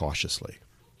through cautiously.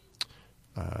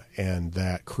 And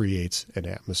that creates an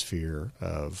atmosphere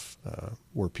of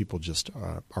where people just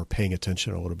are paying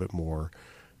attention a little bit more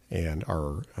and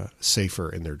are safer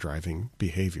in their driving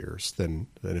behaviors than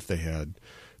if they had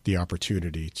the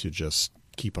opportunity to just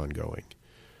keep on going.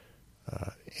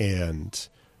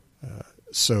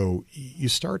 So you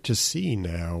start to see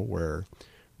now where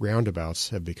roundabouts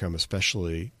have become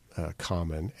especially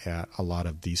common at a lot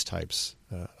of these types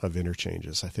of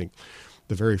interchanges. I think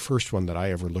the very first one that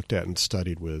I ever looked at and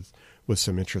studied with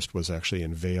some interest was actually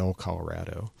in Vail,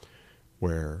 Colorado,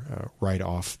 where right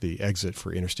off the exit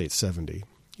for Interstate 70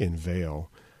 in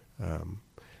Vail,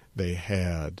 they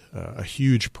had a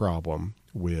huge problem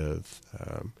with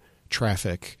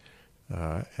traffic,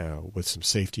 with some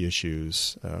safety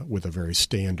issues, with a very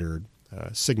standard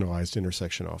signalized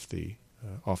intersection off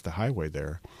the highway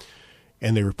there,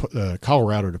 and the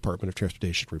Colorado Department of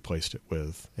Transportation replaced it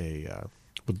with a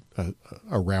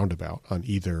roundabout on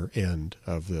either end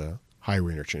of the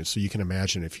highway interchange. So you can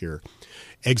imagine if you're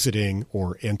exiting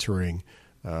or entering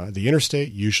the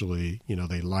interstate, usually,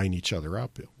 they line each other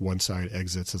up. One side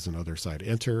exits as another side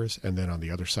enters, and then on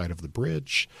the other side of the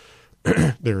bridge,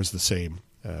 there's the same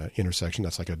intersection.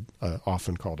 That's like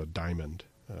often called a diamond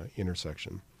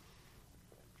intersection.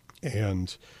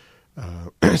 And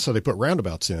so they put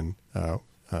roundabouts in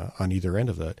on either end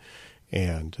of that.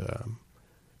 And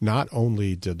not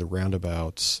only did the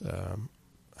roundabouts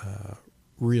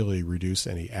really reduce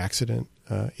any accident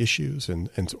issues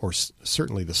or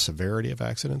certainly the severity of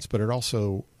accidents, but it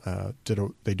also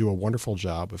they do a wonderful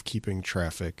job of keeping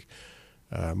traffic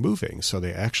moving. So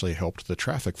they actually helped the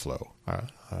traffic flow,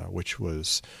 which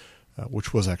was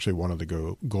actually one of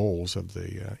the goals of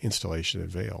the installation at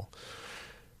Vail.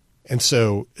 And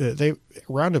so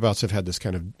roundabouts have had this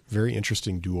kind of very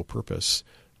interesting dual purpose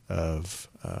of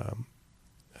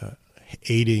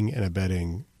aiding and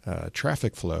abetting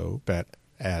traffic flow, but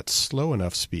at slow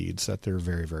enough speeds that they're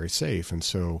very, very safe. And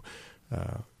so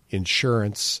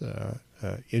insurance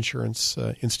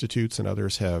institutes and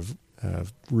others have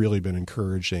really been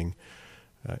encouraging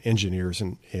engineers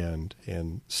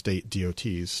and state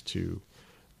DOTs to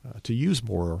use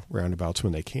more roundabouts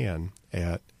when they can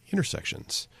at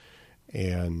intersections.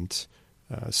 And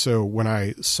so when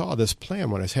I saw this plan,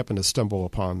 when I happened to stumble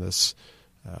upon this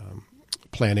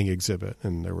planning exhibit,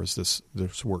 and there was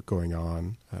this work going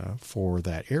on for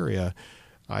that area,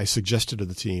 I suggested to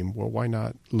the team, well, why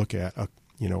not look at a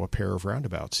pair of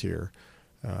roundabouts here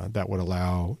that would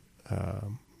allow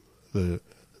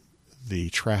the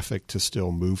traffic to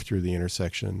still move through the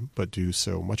intersection, but do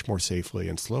so much more safely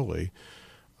and slowly,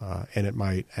 and it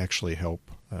might actually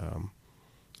help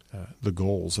the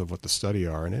goals of what the study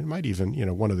are, and it might even,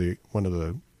 one of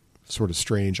the sort of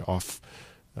strange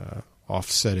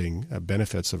offsetting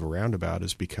benefits of a roundabout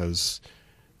is because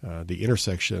the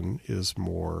intersection is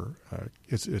more,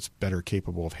 it's better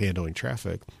capable of handling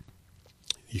traffic.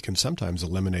 You can sometimes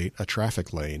eliminate a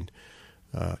traffic lane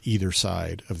either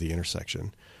side of the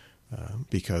intersection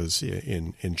because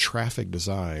in traffic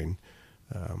design,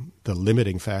 the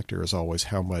limiting factor is always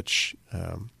how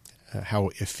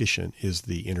efficient is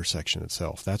the intersection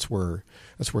itself. That's where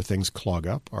things clog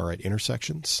up, are at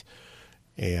intersections,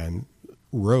 and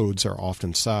roads are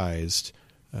often sized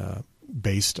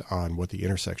based on what the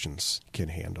intersections can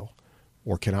handle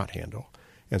or cannot handle.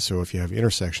 And so if you have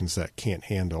intersections that can't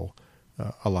handle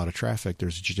a lot of traffic,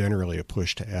 there's generally a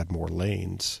push to add more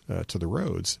lanes to the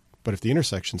roads. But if the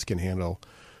intersections can handle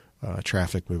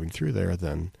traffic moving through there,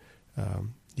 then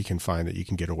you can find that you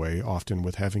can get away often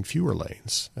with having fewer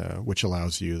lanes, which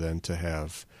allows you then to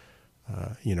have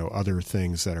other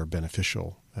things that are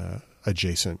beneficial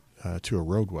adjacent to a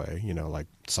roadway, like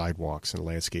sidewalks and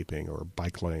landscaping or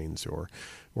bike lanes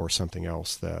or something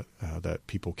else that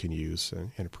people can use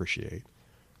and appreciate.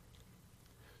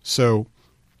 So,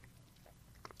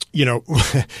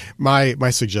 my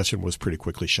suggestion was pretty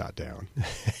quickly shot down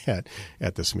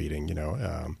at this meeting.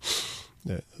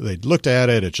 They looked at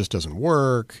it; it just doesn't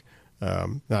work.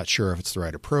 Not sure if it's the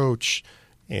right approach,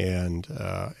 and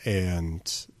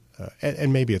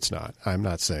maybe it's not. I'm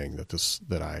not saying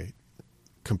that I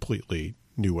completely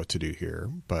knew what to do here,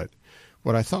 but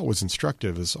what I thought was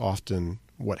instructive is often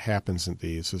what happens in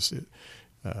these is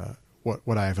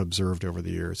what I have observed over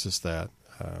the years is that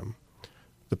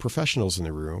the professionals in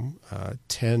the room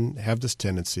have this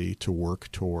tendency to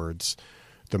work towards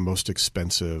the most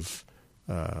expensive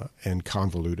and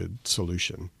convoluted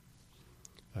solution,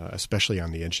 especially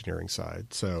on the engineering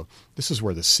side. So this is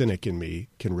where the cynic in me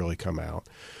can really come out.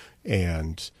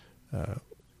 And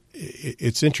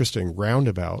it's interesting.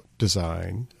 Roundabout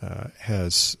design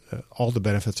has all the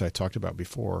benefits I talked about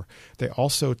before. They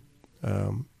also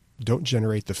don't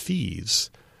generate the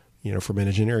fees, from an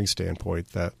engineering standpoint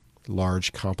that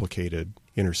large, complicated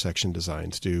intersection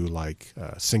designs do, like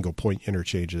single point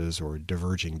interchanges or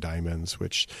diverging diamonds,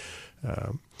 which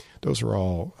those are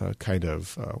all kind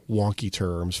of wonky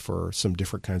terms for some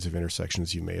different kinds of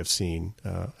intersections you may have seen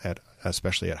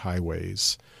especially at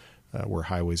highways, where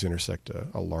highways intersect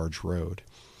a large road.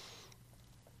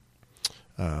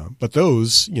 But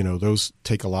those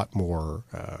take a lot more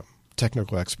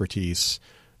technical expertise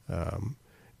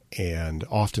and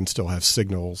often still have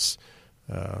signals.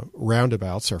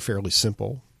 Roundabouts are fairly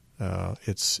simple.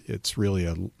 It's really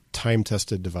a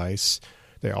time-tested device.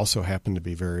 They also happen to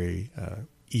be very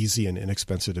easy and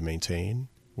inexpensive to maintain,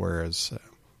 whereas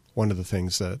one of the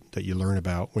things that you learn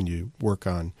about when you work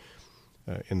on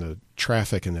in the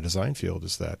traffic in the design field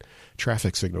is that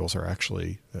traffic signals are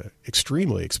actually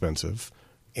extremely expensive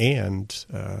and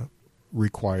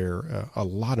require a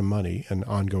lot of money and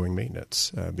ongoing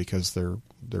maintenance because they're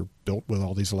built with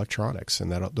all these electronics,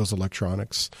 and those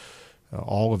electronics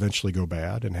all eventually go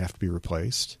bad and have to be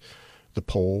replaced. The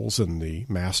poles and the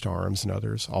mast arms and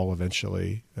others all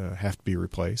eventually have to be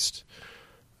replaced.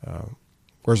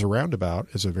 Whereas a roundabout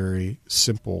is a very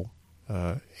simple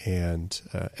and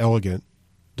elegant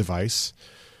device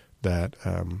that,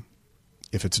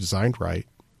 if it's designed right,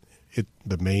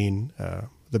 the main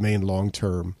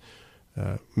long-term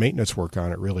maintenance work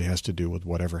on it really has to do with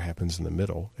whatever happens in the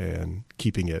middle and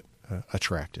keeping it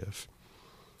attractive.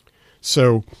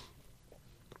 So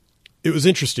it was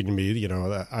interesting to me,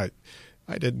 I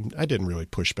didn't really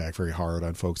push back very hard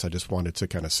on folks. I just wanted to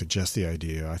kind of suggest the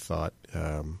idea. I thought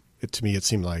to me it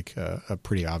seemed like a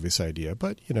pretty obvious idea,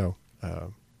 but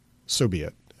so be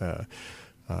it. At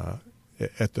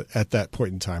that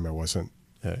point in time, I wasn't.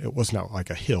 It was not like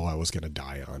a hill I was going to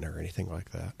die on or anything like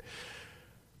that.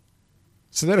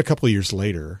 So then a couple of years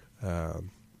later,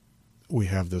 we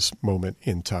have this moment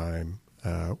in time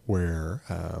where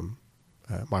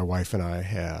my wife and I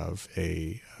have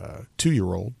a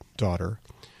 2-year-old daughter,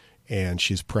 and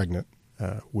she's pregnant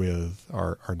with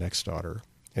our next daughter.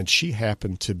 And she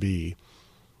happened to be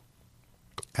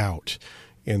out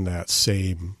in that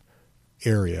same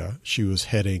area. She was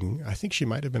heading, I think she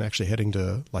might have been actually heading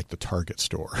to like the Target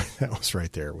store that was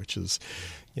right there, which is,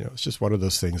 it's just one of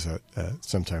those things that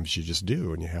sometimes you just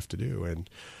do and you have to do. And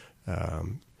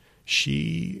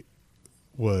she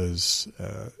was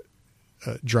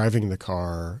driving the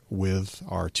car with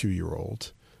our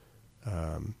 2-year-old,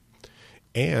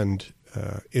 and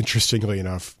interestingly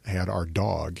enough, had our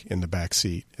dog in the back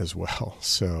seat as well.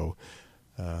 So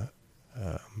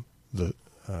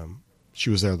she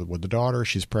was there with the daughter.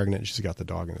 She's pregnant. She's got the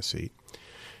dog in the seat,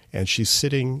 and she's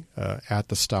sitting at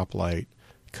the stoplight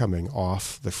coming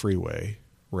off the freeway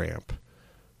ramp,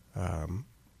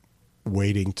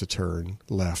 waiting to turn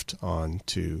left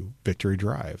onto Victory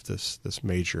Drive, this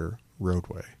major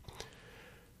roadway.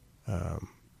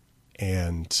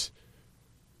 And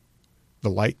the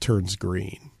light turns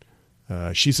green.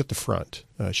 She's at the front.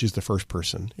 She's the first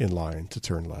person in line to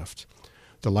turn left.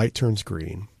 The light turns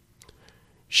green.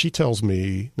 She tells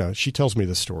me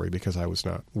this story because I was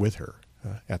not with her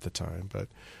at the time, but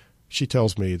she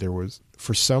tells me there was,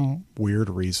 for some weird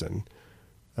reason,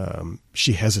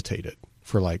 she hesitated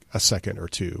for like a second or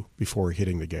two before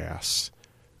hitting the gas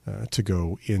to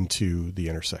go into the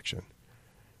intersection.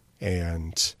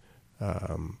 And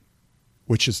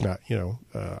which is not,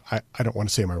 I don't want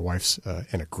to say my wife's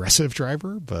an aggressive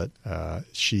driver, but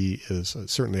she is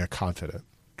certainly a confident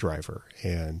driver.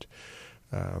 And,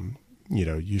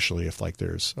 usually if like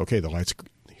there's, okay, the light's,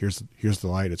 here's the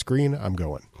light, it's green, I'm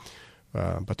going.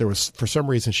 But there was, for some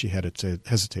reason, she had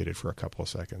hesitated for a couple of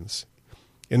seconds.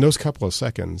 In those couple of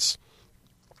seconds,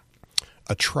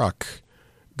 a truck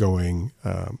going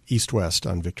east-west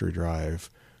on Victory Drive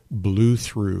blew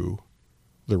through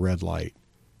the red light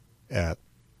at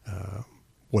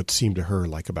what seemed to her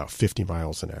like about 50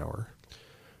 miles an hour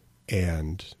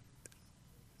and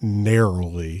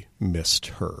narrowly missed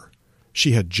her.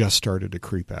 She had just started to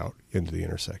creep out into the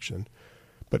intersection,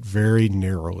 but very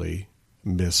narrowly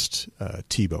missed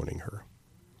T-boning her.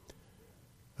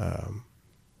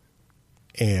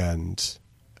 And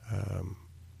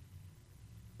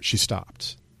she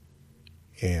stopped.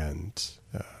 And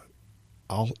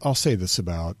I'll say this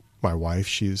about my wife: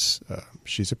 she's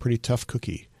a pretty tough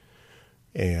cookie,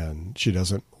 and she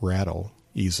doesn't rattle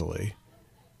easily.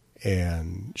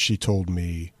 And she told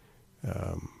me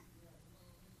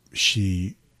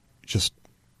she just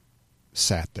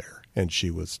sat there and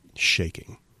she was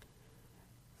shaking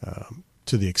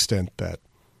to the extent that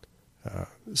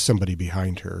somebody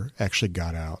behind her actually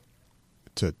got out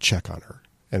to check on her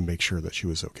and make sure that she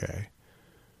was okay.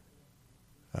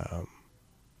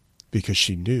 Because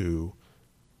she knew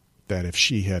that if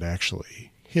she had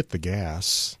actually hit the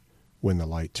gas when the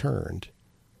light turned,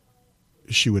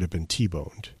 she would have been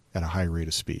T-boned at a high rate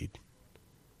of speed.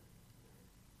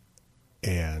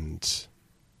 And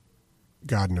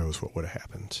God knows what would have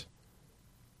happened.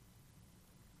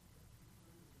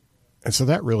 And so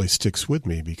that really sticks with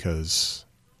me because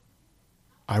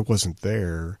I wasn't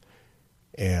there,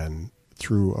 and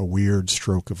through a weird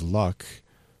stroke of luck,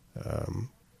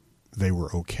 they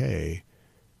were okay.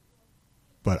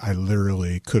 But I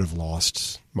literally could have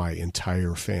lost my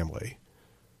entire family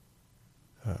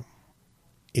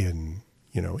in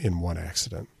one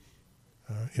accident,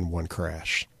 in one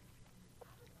crash.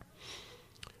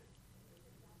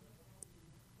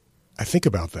 I think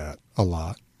about that a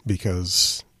lot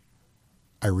because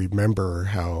I remember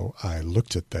how I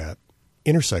looked at that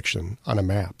intersection on a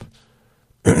map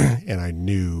and I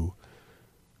knew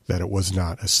that it was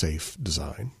not a safe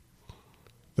design,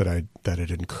 that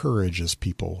it encourages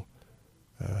people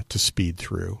to speed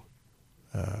through,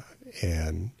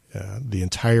 and the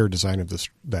entire design of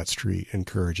that street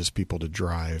encourages people to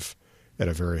drive at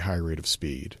a very high rate of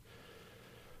speed.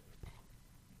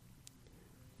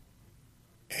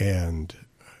 And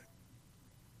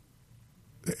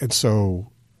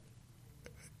so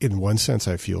in one sense,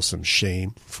 I feel some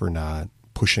shame for not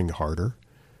pushing harder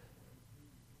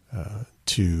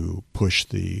to push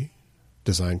the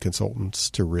design consultants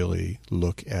to really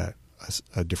look at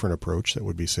a different approach that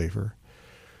would be safer.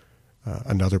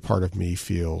 Another part of me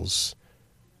feels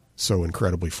so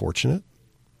incredibly fortunate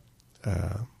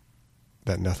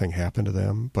that nothing happened to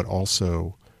them, but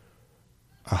also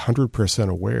 100%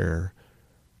 aware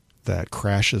that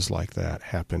crashes like that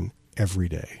happen every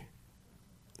day,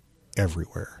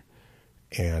 everywhere.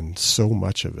 And so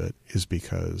much of it is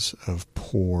because of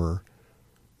poor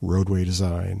roadway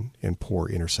design and poor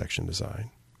intersection design.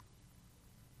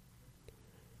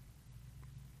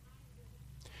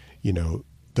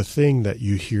 The thing that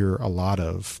you hear a lot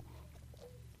of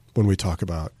when we talk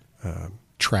about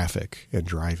traffic and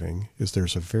driving is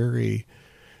there's a very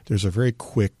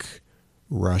quick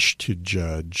rush to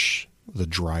judge the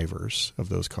drivers of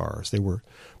those cars. They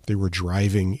were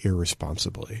driving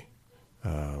irresponsibly.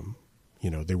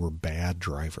 They were bad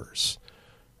drivers.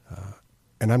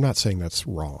 And I'm not saying that's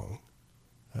wrong.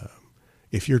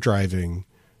 If you're driving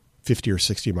 50 or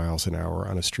 60 miles an hour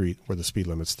on a street where the speed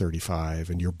limit's 35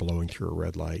 and you're blowing through a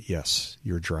red light, yes,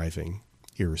 you're driving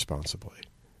irresponsibly.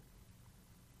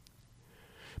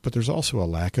 But there's also a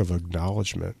lack of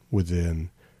acknowledgement within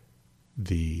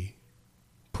the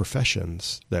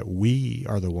professions that we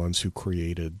are the ones who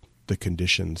created the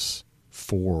conditions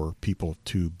for people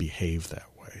to behave that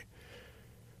way.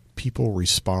 People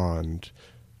respond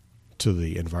to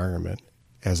the environment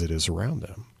as it is around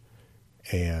them.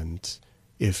 And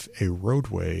if a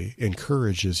roadway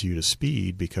encourages you to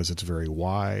speed because it's very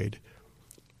wide,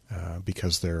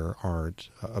 because there aren't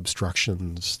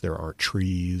obstructions, there aren't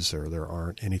trees, or there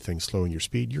aren't anything slowing your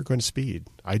speed, you're going to speed.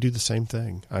 I do the same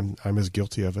thing. I'm as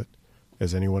guilty of it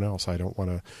as anyone else. I don't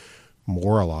want to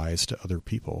moralize to other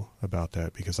people about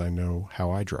that because I know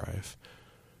how I drive.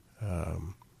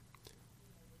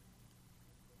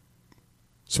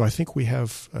 So I think we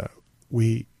have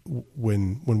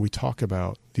when we talk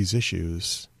about these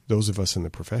issues, those of us in the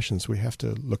professions, we have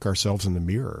to look ourselves in the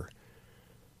mirror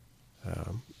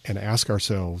and ask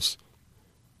ourselves,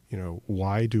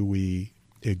 why do we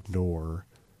ignore,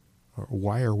 or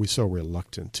why are we so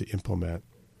reluctant to implement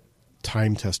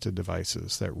time-tested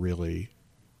devices that really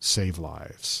save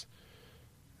lives?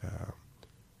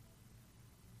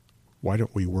 Why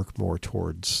don't we work more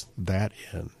towards that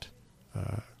end,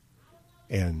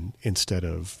 and instead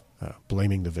of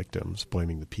blaming the victims,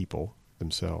 blaming the people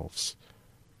themselves?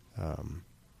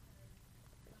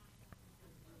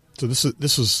 So this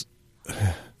is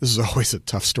always a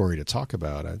tough story to talk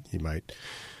about. I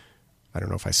don't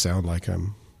know if I sound like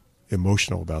I'm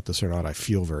emotional about this or not. I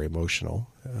feel very emotional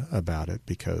about it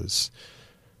because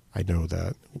I know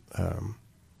that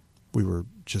we were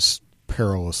just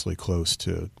perilously close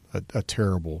to a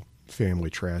terrible family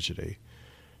tragedy.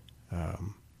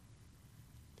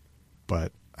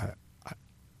 But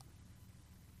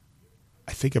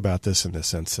I think about this in the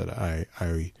sense that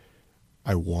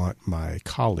I want my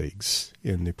colleagues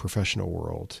in the professional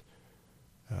world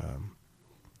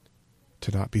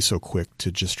to not be so quick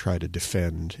to just try to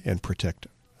defend and protect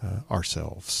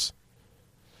ourselves.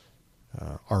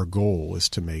 Our goal is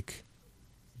to make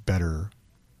better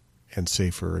and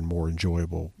safer and more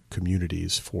enjoyable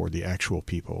communities for the actual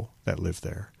people that live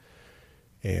there.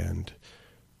 And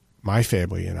my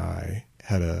family and I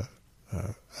had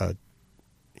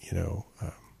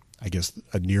I guess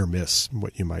a near miss,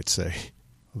 what you might say,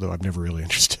 although I've never really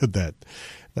understood that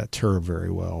term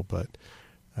very well, but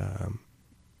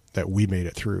that we made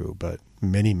it through, but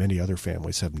many, many other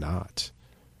families have not,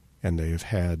 and they have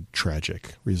had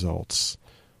tragic results.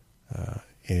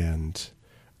 And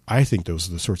I think those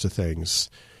are the sorts of things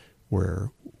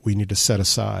where we need to set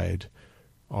aside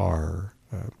our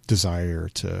desire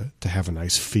to have a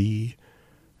nice fee,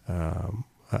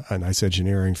 a nice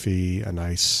engineering fee, a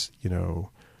nice,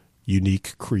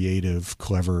 unique, creative,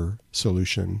 clever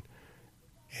solution,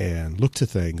 and look to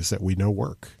things that we know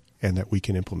work and that we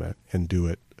can implement and do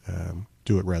it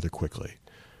rather quickly.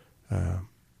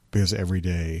 Because every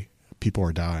day people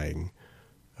are dying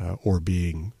or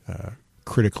being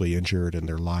critically injured and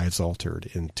their lives altered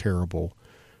in terrible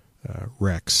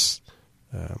wrecks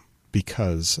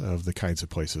because of the kinds of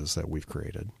places that we've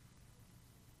created.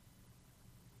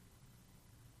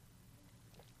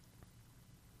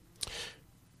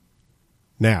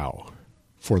 Now,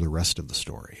 for the rest of the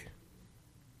story.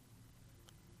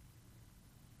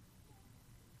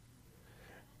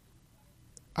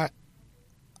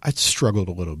 I struggled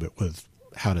a little bit with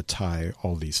how to tie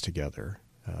all these together,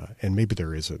 and maybe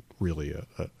there isn't really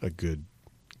a good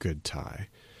tie.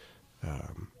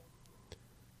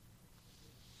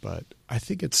 But I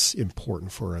think it's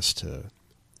important for us to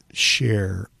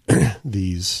share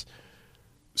these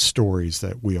stories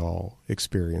that we all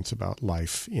experience about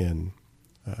life in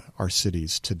our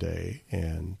cities today,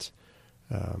 and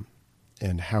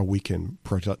how we can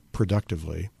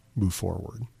productively move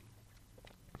forward.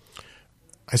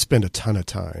 I spend a ton of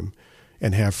time,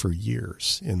 and have for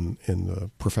years, in the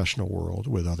professional world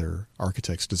with other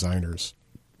architects, designers,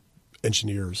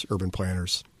 engineers, urban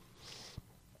planners,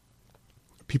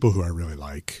 people who I really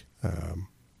like,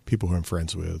 people who I'm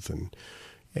friends with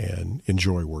and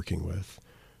enjoy working with.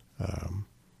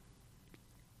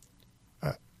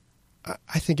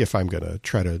 I think if I'm going to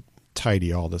try to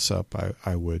tidy all this up,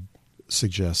 I would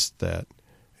suggest that,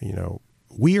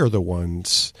 we are the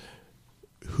ones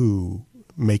who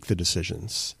make the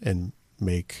decisions and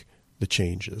make the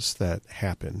changes that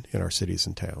happen in our cities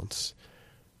and towns.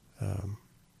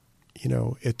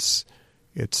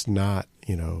 It's not,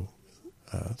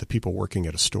 the people working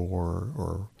at a store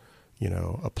or,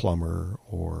 a plumber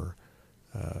or,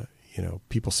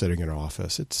 people sitting in an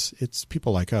office. It's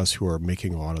people like us who are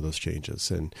making a lot of those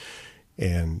changes.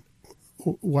 And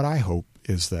what I hope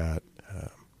is that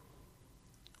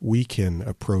we can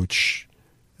approach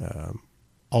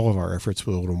all of our efforts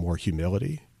with a little more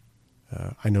humility.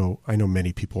 I know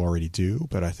many people already do,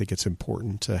 but I think it's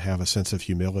important to have a sense of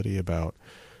humility about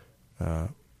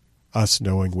us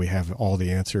knowing we have all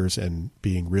the answers and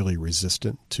being really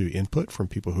resistant to input from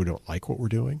people who don't like what we're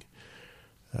doing.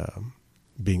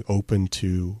 Being open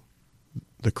to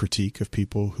the critique of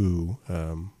people who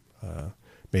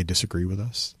may disagree with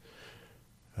us.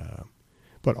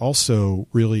 But also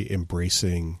really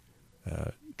embracing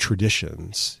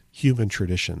traditions, human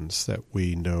traditions that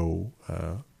we know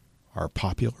are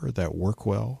popular, that work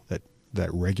well,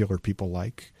 that regular people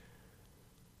like.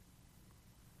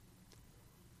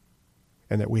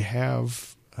 And that we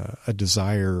have a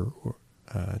desire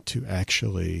to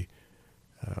actually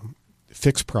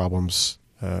fix problems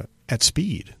at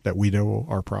speed, that we know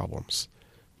our problems.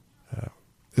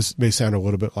 This may sound a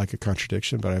little bit like a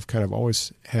contradiction, but I've kind of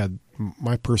always had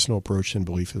my personal approach and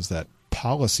belief is that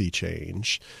policy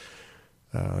change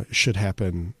should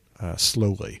happen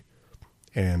slowly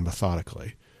and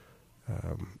methodically,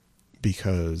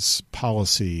 because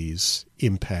policies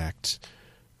impact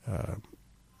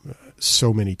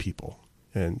so many people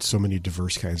and so many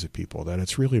diverse kinds of people that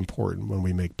it's really important when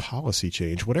we make policy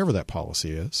change, whatever that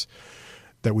policy is,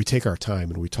 that we take our time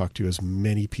and we talk to as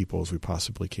many people as we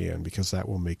possibly can, because that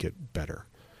will make it better.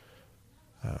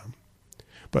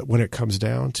 But when it comes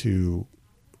down to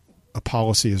a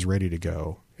policy is ready to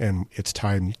go and it's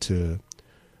time to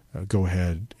go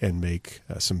ahead and make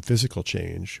some physical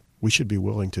change, we should be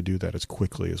willing to do that as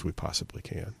quickly as we possibly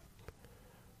can.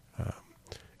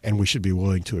 And we should be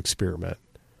willing to experiment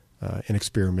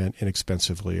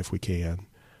inexpensively if we can,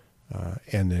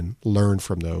 and then learn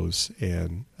from those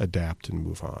and adapt and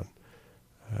move on.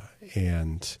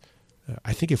 And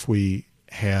I think if we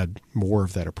had more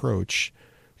of that approach,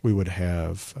 we would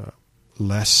have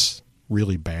less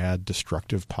really bad,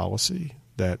 destructive policy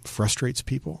that frustrates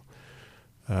people.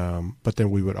 But then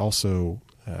we would also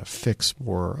fix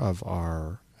more of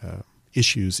our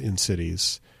issues in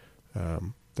cities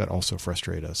that also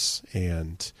frustrate us.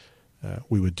 And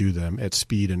we would do them at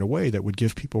speed in a way that would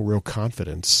give people real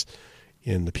confidence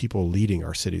in the people leading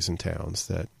our cities and towns,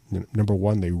 that, number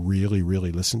one, they really,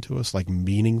 really listen to us, like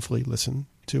meaningfully listen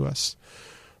to us,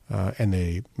 and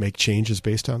they make changes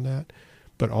based on that.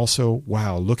 But also,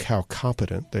 wow, look how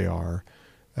competent they are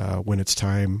when it's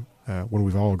time, when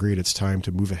we've all agreed it's time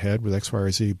to move ahead with X, Y,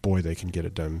 or Z. Boy, they can get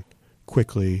it done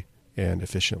quickly and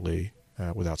efficiently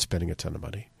without spending a ton of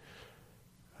money.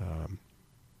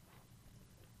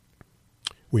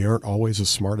 We aren't always as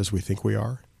smart as we think we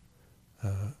are.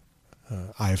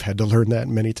 I've had to learn that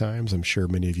many times. I'm sure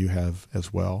many of you have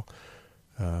as well.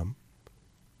 I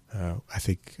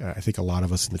think a lot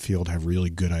of us in the field have really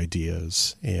good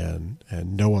ideas and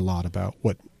know a lot about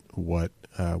what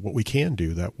we can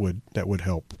do that would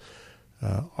help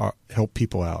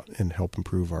people out and help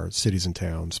improve our cities and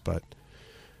towns. But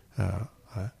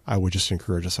I would just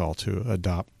encourage us all to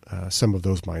adopt some of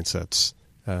those mindsets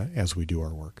as we do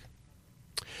our work.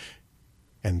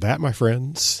 And that, my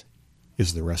friends,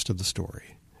 is the rest of the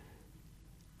story.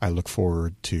 I look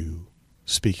forward to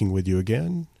speaking with you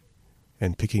again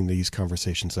and picking these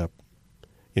conversations up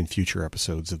in future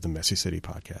episodes of the Messy City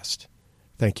Podcast.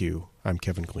 Thank you. I'm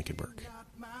Kevin Klinkenberg.